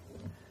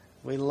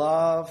 We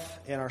love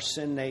in our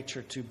sin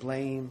nature to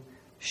blame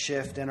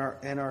shift, and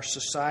our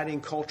society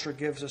and culture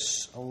gives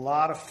us a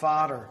lot of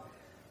fodder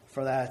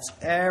for that. It's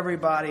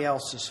everybody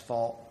else's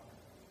fault.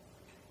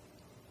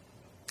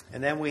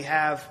 And then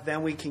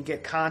we can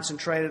get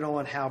concentrated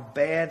on how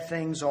bad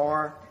things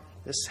are.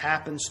 This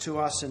happens to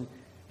us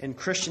in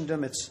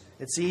Christendom.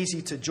 It's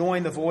easy to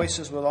join the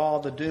voices with all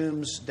the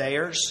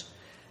doomsdayers.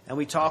 And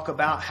we talk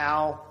about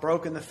how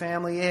broken the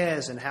family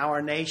is and how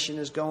our nation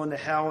is going to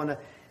hell in a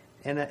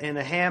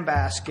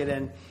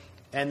handbasket.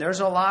 And there's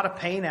a lot of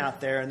pain out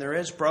there, and there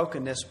is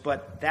brokenness,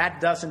 but that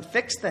doesn't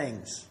fix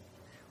things.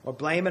 Or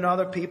blaming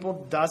other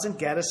people doesn't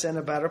get us in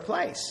a better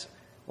place.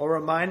 Or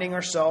reminding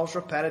ourselves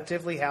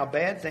repetitively how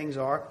bad things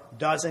are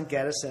doesn't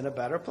get us in a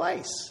better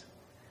place.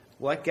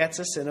 What gets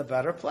us in a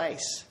better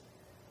place?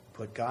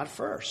 Put God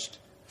first.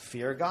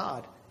 Fear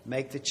God.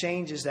 Make the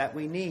changes that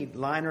we need.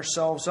 Line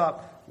ourselves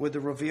up with the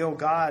revealed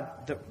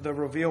God, the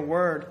revealed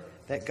word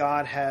that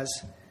God has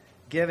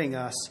given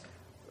us.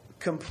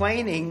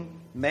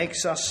 Complaining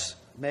makes us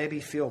maybe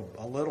feel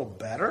a little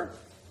better,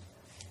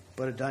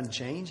 but it doesn't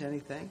change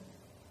anything.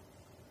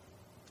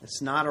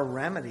 It's not a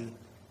remedy.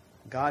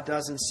 God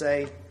doesn't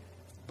say,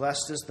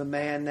 blessed is the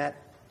man that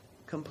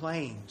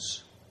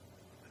complains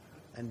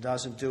and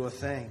doesn't do a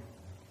thing.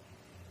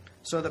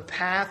 So the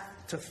path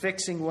to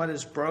fixing what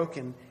is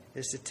broken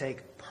is to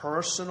take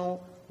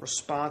personal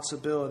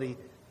responsibility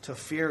to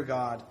fear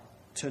God,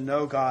 to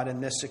know God,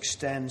 and this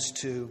extends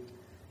to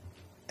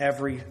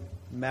every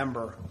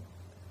member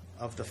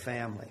of the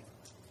family.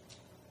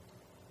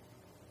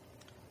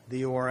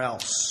 The or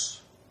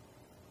else.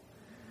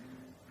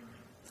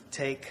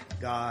 Take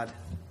God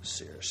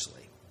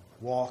seriously.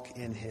 Walk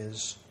in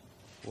His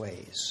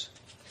ways.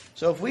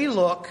 So if we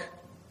look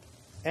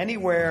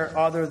anywhere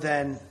other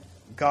than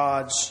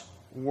God's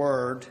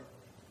Word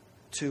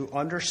to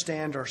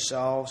understand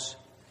ourselves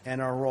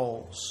and our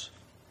roles,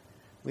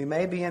 we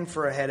may be in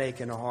for a headache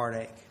and a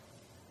heartache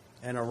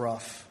and a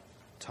rough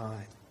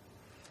time.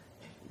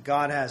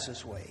 God has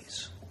His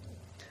ways.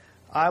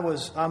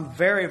 I'm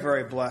very,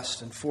 very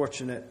blessed and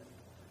fortunate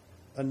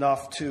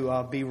enough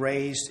to be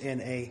raised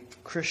in a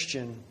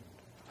Christian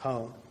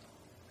home.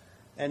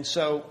 And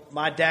so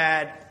my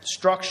dad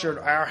structured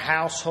our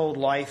household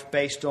life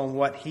based on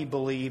what he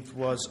believed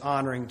was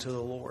honoring to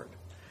the Lord.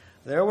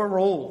 There were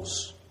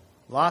rules,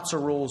 lots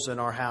of rules in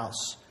our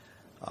house,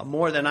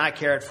 more than I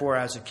cared for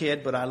as a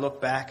kid, but I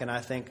look back and I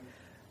think,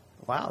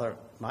 wow,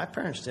 my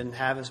parents didn't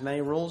have as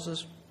many rules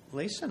as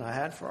Lisa and I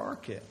had for our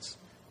kids.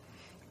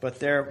 But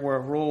there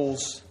were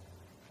rules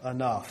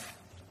enough.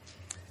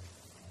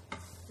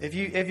 If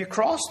you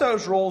crossed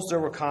those rules, there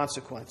were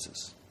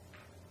consequences.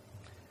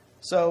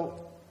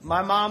 So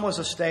my mom was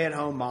a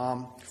stay-at-home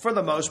mom. For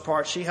the most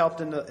part, she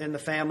helped in the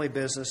family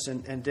business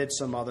and did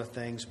some other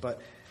things. But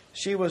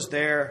she was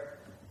there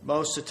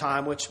most of the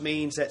time, which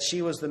means that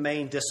she was the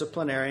main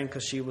disciplinarian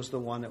because she was the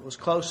one that was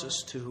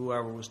closest to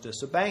whoever was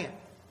disobeying.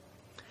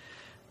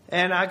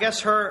 And I guess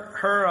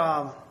her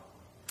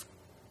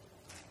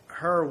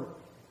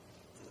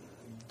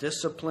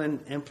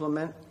discipline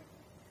implement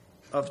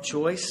of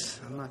choice,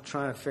 I'm not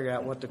trying to figure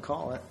out what to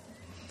call it,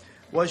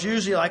 was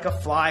usually like a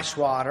fly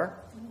swatter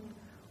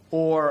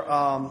or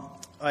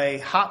a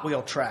Hot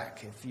Wheel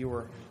track. If you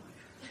were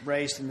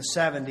raised in the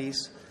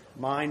 70s,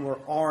 Mine were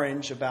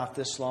orange, about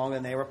this long,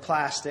 and they were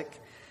plastic.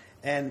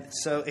 And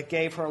so it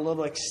gave her a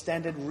little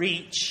extended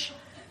reach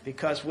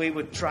because we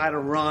would try to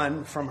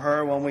run from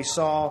her when we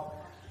saw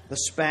the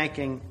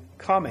spanking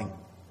coming.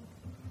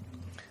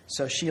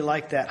 So she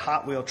liked that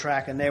Hot Wheel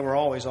track, and they were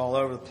always all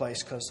over the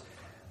place because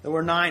there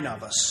were 9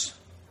 of us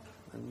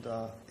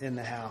in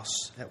the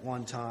house at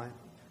one time.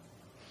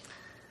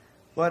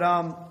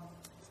 But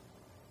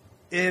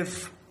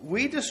if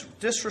we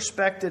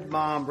disrespected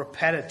Mom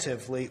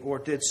repetitively or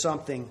did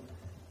something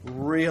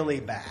really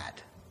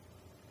bad,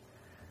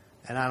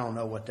 and I don't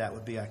know what that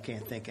would be. I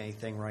can't think of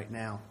anything right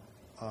now.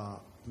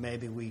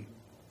 Maybe we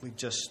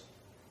just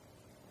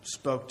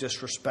spoke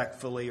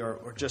disrespectfully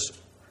or just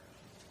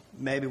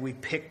maybe we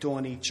picked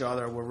on each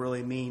other, were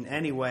really mean.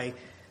 Anyway,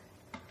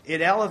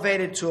 it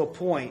elevated to a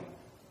point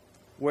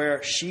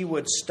where she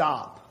would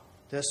stop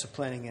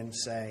disciplining and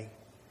say,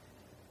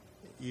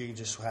 you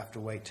just have to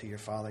wait till your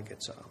father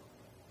gets home.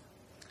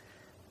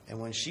 And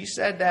when she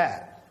said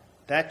that,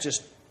 that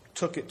just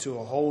took it to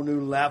a whole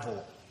new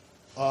level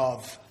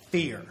of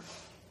fear.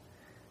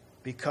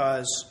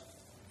 Because,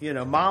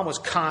 Mom was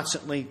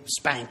constantly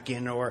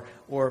spanking or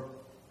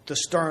the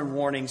stern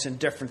warnings and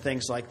different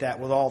things like that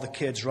with all the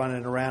kids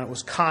running around. It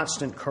was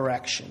constant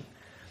correction.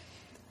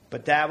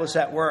 But Dad was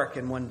at work,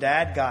 and when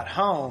Dad got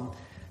home,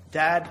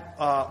 Dad,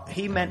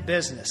 he meant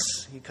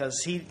business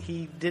because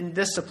he didn't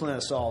discipline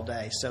us all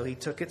day. So he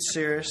took it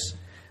serious,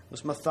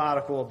 was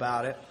methodical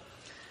about it.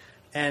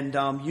 And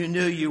you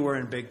knew you were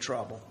in big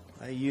trouble.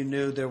 You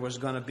knew there was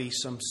going to be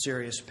some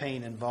serious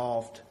pain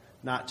involved,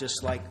 not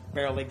just like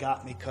barely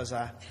got me because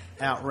I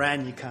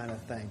outran you kind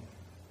of thing.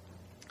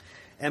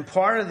 And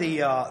part of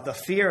the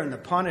fear and the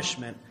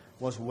punishment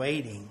was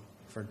waiting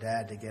for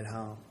Dad to get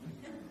home.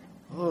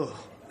 Oh,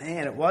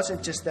 man, it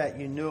wasn't just that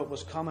you knew it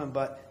was coming,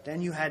 but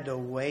then you had to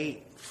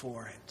wait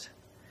for it.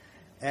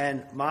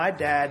 And my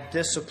dad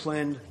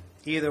disciplined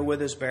either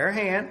with his bare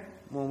hand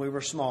when we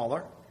were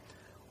smaller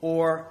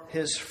or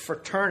his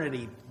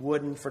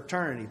wooden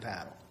fraternity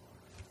paddle.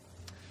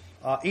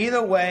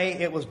 Either way,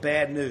 it was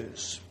bad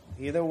news.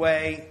 Either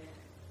way,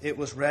 it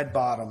was red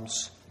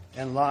bottoms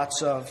and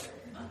lots of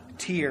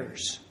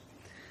tears.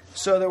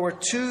 So there were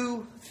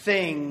 2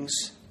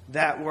 things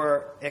that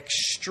were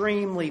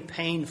extremely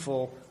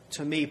painful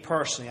to me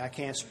personally. I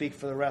can't speak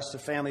for the rest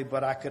of the family,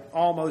 but I could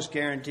almost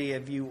guarantee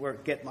if you were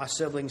to get my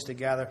siblings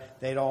together,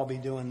 they'd all be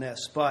doing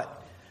this.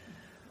 But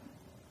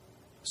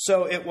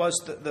so it was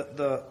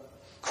the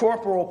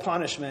corporal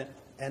punishment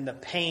and the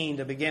pain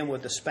to begin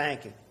with, the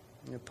spanking.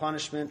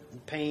 Punishment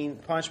and pain.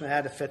 Punishment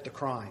had to fit the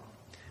crime.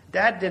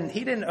 Dad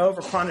didn't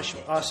over-punish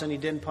us, and he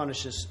didn't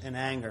punish us in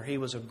anger. He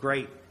was a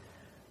great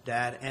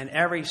dad, and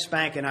every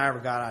spanking I ever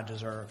got, I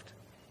deserved.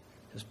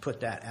 Just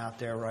put that out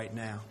there right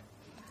now.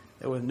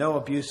 There was no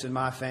abuse in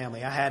my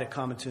family. I had it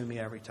coming to me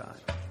every time.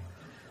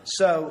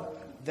 So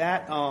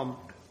that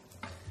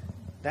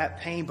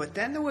pain. But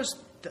then there was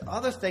the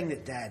other thing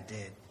that Dad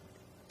did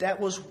that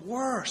was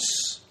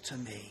worse to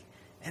me,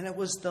 and it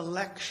was the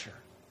lecture.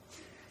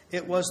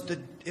 It was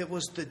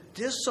the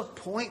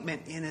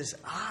disappointment in his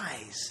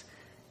eyes.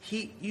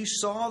 You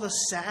saw the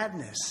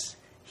sadness.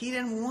 He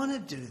didn't want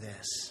to do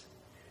this.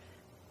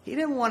 He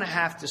didn't want to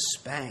have to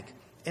spank.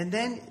 And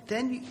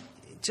then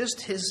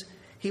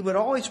he would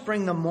always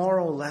bring the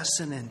moral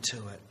lesson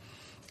into it.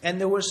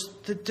 And there was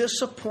the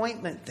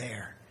disappointment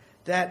there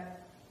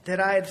that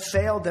I had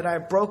failed, that I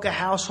broke a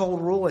household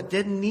rule. It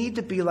didn't need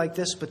to be like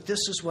this, but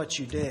this is what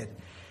you did.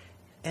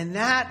 And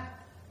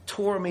that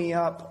tore me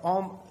up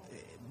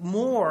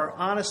more.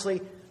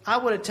 Honestly, I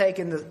would have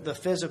taken the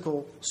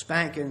physical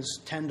spankings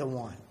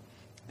 10-1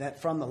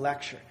 from the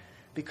lecture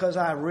because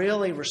I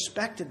really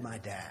respected my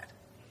dad.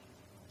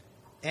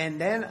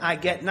 And then I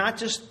get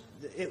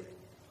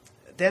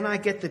then I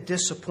get the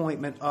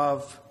disappointment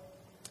of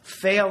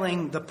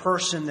failing the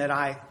person that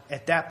I,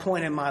 at that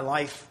point in my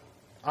life,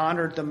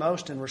 honored the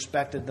most and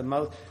respected the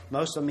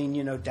most. I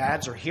mean,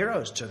 dads are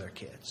heroes to their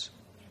kids.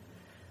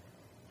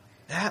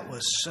 That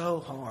was so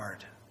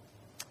hard.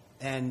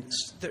 And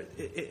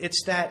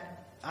it's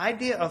that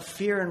idea of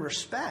fear and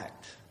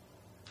respect,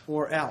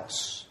 or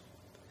else.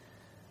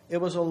 It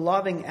was a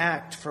loving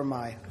act for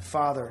my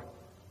father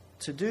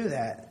to do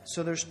that.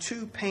 So there's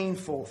 2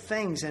 painful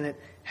things, and it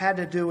had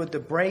to do with the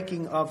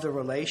breaking of the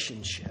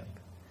relationship.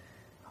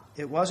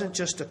 It wasn't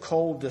just a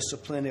cold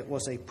discipline, it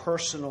was a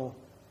personal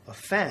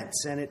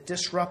offense, and it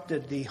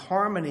disrupted the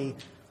harmony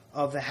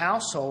of the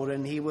household.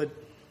 And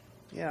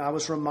I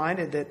was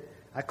reminded that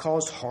I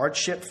caused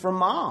hardship for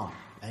Mom.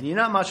 And you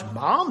know how much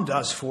Mom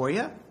does for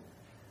you.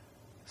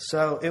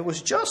 So it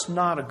was just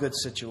not a good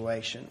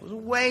situation. It was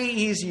way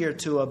easier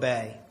to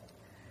obey.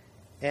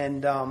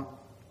 And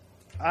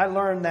I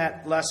learned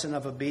that lesson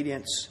of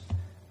obedience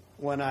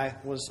when I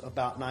was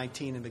about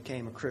 19 and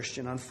became a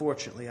Christian.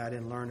 Unfortunately, I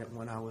didn't learn it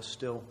when I was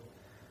still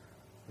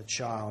a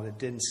child. It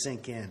didn't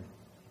sink in.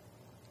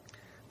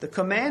 The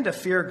command to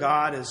fear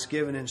God is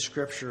given in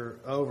Scripture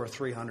over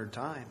 300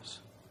 times.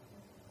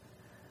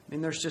 I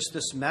mean, there's just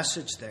this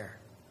message there.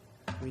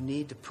 We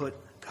need to put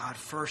God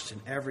first in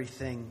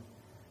everything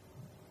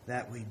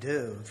that we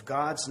do. If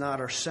God's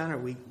not our center,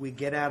 we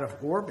get out of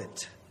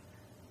orbit.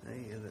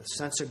 The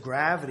sense of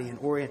gravity and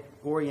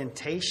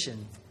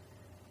orientation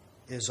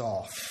is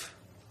off.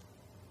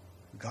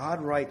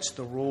 God writes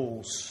the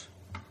rules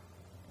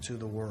to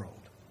the world.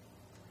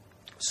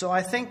 So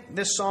I think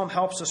this psalm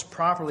helps us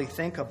properly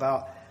think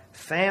about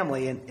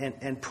family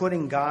and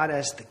putting God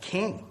as the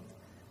king,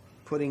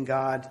 putting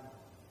God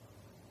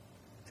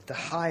at the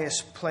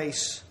highest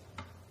place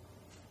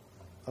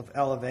of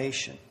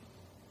elevation.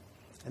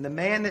 And the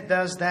man that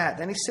does that,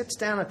 then he sits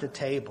down at the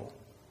table.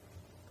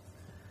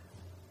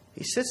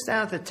 He sits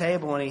down at the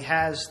table and he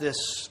has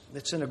this,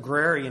 it's an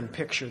agrarian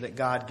picture that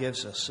God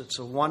gives us. It's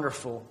a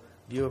wonderful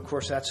view. Of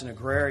course, that's an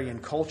agrarian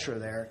culture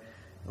there.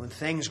 When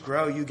things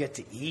grow, you get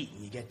to eat,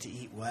 and you get to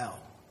eat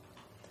well.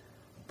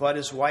 But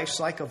his wife's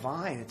like a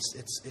vine.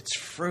 It's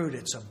fruit,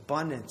 it's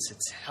abundance,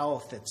 it's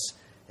health,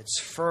 it's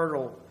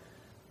fertile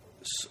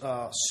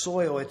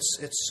soil,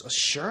 it's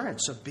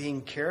assurance of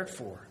being cared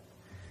for.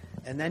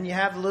 And then you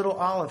have little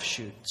olive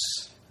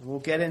shoots. We'll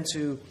get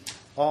into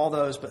all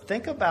those, but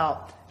think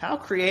about how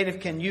creative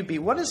can you be?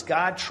 What is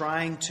God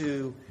trying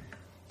to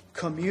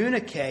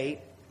communicate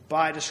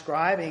by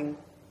describing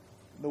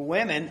the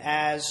women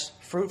as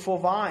fruitful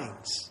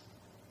vines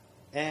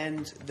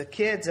and the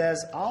kids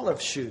as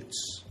olive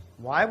shoots?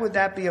 Why would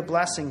that be a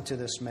blessing to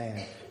this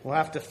man? We'll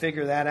have to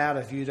figure that out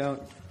if you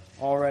don't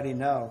already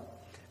know.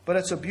 But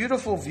it's a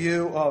beautiful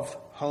view of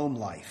home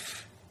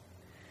life.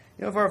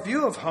 You know, if our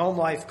view of home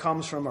life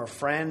comes from our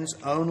friends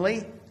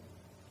only,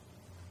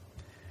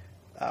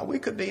 we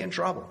could be in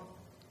trouble,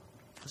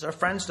 because our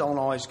friends don't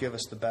always give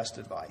us the best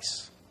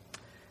advice.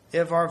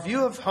 If our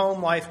view of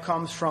home life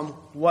comes from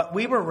what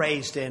we were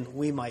raised in,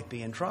 we might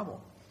be in trouble,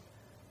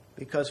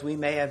 because we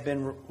may have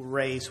been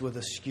raised with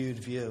a skewed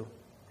view.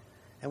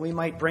 And we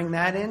might bring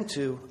that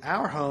into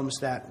our homes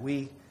that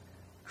we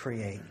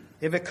create.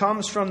 If it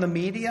comes from the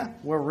media,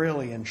 we're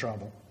really in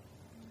trouble,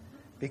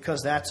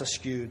 because that's a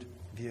skewed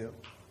view.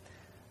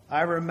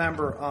 I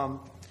remember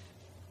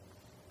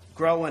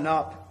growing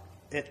up,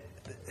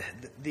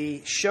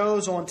 the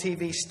shows on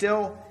TV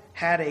still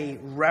had a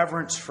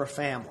reverence for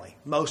family,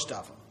 most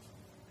of them.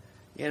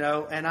 You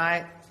know, and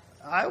I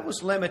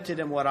was limited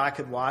in what I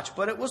could watch,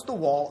 but it was the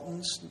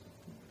Waltons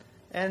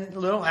and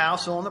Little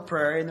House on the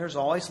Prairie, and there's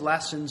always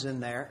lessons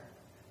in there.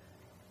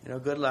 You know,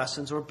 good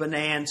lessons. Or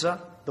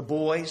Bonanza, the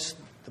boys,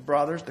 the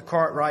brothers, the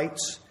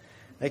Cartwrights.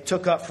 They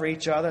took up for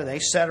each other. They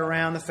sat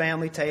around the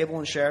family table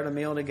and shared a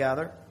meal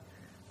together.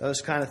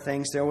 Those kind of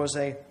things. There was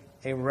a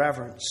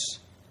reverence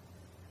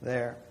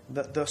there.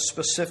 The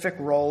specific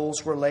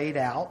roles were laid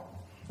out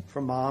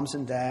for moms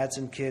and dads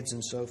and kids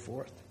and so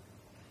forth.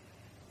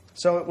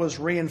 So it was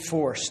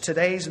reinforced.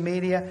 Today's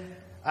media,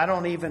 I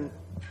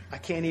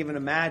can't even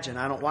imagine.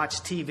 I don't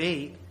watch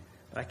TV,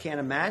 but I can't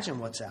imagine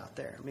what's out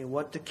there. I mean,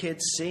 what the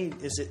kids see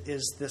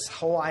is this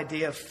whole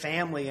idea of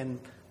family and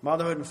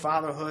motherhood and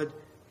fatherhood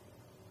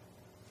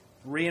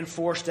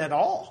reinforced at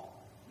all,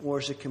 or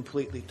is it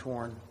completely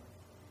torn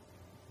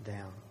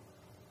down?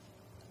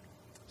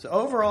 So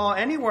overall,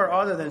 anywhere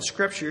other than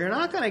Scripture, you're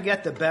not going to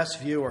get the best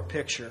view or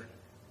picture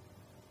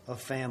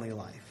of family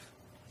life.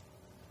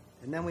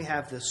 And then we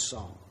have this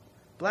song.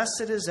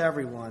 Blessed is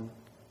everyone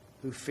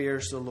who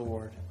fears the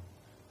Lord,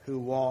 who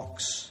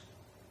walks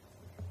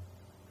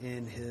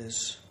in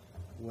his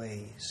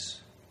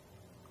ways.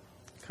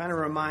 Kind of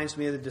reminds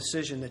me of the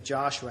decision that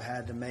Joshua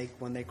had to make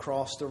when they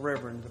crossed the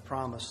river into the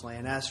Promised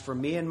Land. As for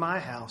me and my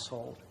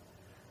household,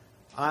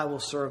 I will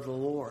serve the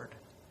Lord.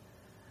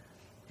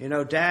 You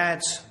know,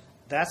 dads,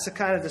 that's the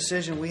kind of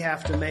decision we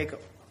have to make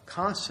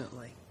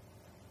constantly,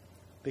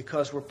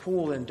 because we're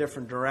pulled in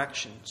different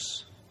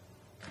directions.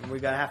 And we're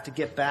going to have to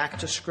get back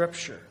to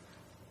Scripture.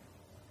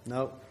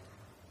 No,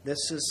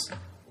 this is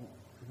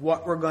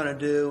what we're going to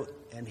do,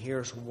 and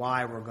here's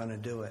why we're going to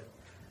do it.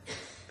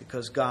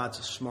 Because God's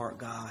a smart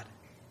God,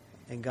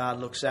 and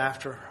God looks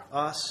after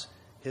us.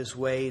 His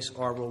ways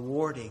are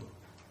rewarding.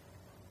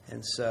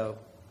 And so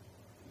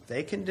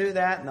they can do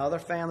that, and other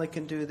family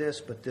can do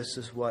this, but this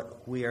is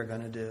what we are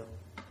going to do.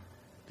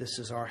 This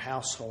is our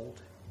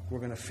household. We're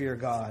going to fear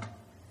God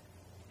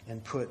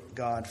and put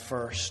God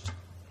first.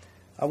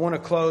 I want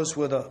to close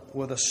with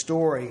a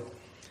story.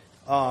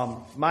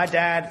 My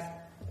dad,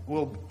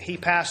 he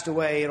passed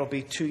away. It'll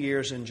be 2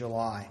 years in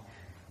July.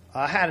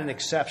 I had an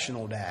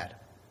exceptional dad.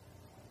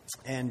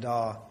 And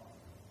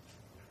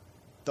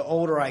the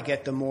older I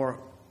get, the more,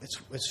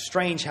 it's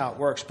strange how it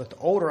works, but the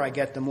older I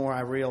get, the more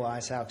I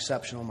realize how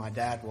exceptional my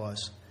dad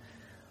was.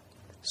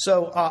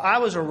 So I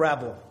was a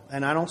rebel,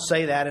 and I don't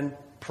say that in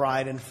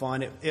pride and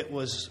fun.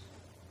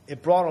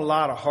 It brought a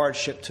lot of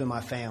hardship to my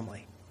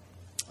family.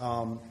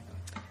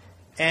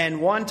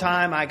 And one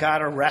time I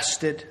got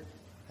arrested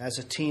as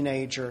a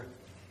teenager,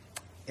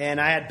 and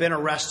I had been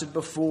arrested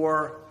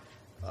before.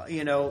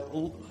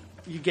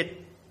 You get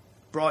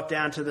brought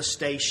down to the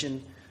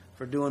station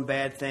for doing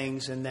bad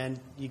things, and then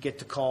you get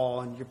the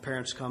call, and your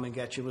parents come and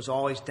get you. It was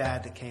always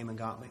Dad that came and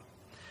got me.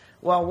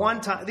 Well,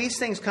 one time, these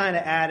things kind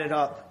of added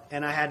up,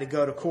 and I had to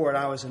go to court.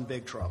 I was in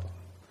big trouble.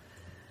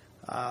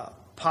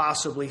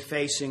 possibly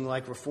facing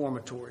like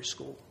reformatory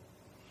school.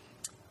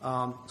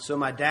 So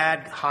my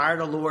dad hired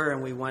a lawyer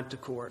and we went to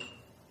court.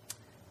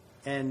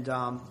 And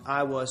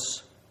I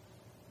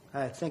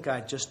think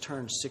I just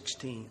turned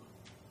 16.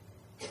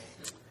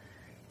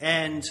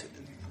 And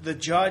the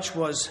judge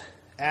was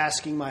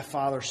asking my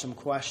father some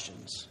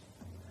questions.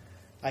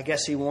 I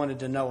guess he wanted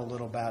to know a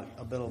little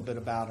bit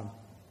about him.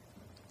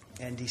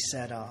 And he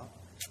said,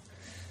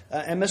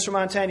 and Mr.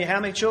 Montagna,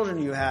 how many children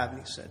do you have? And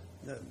he said,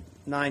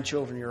 9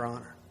 children, Your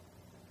Honor.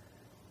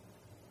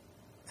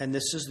 And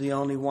this is the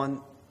only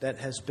one that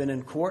has been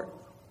in court?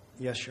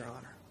 Yes, Your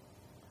Honor.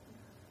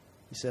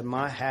 He said,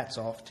 my hat's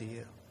off to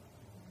you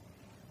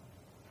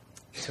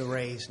to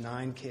raise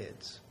 9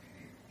 kids.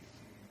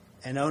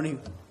 And only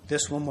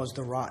this one was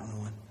the rotten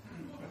one.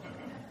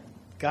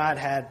 God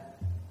had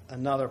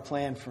another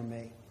plan for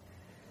me.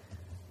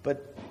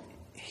 But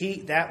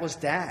that was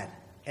Dad.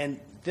 And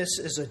this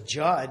is a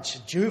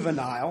judge,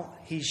 juvenile.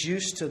 He's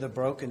used to the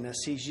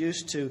brokenness. He's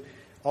used to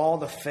all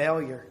the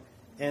failure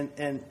and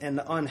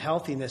the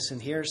unhealthiness.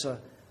 And here's a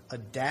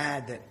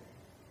dad that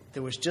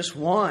there was just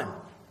one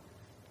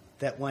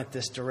that went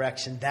this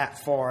direction,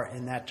 that far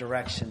in that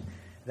direction.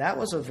 That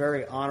was a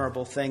very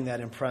honorable thing that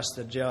impressed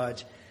the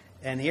judge.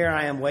 And here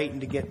I am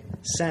waiting to get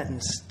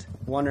sentenced,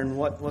 wondering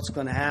what's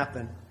going to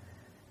happen.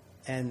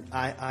 And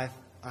I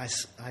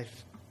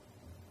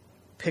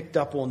picked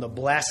up on the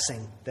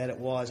blessing that it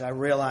was. I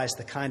realized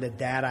the kind of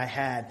dad I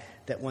had,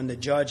 that when the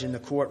judge in the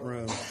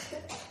courtroom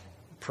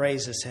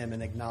praises him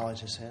and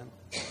acknowledges him.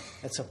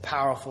 It's a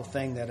powerful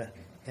thing,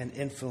 an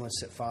influence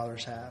that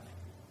fathers have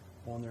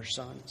on their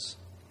sons.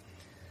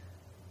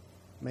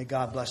 May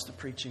God bless the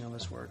preaching of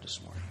His word this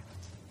morning.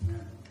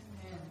 Amen.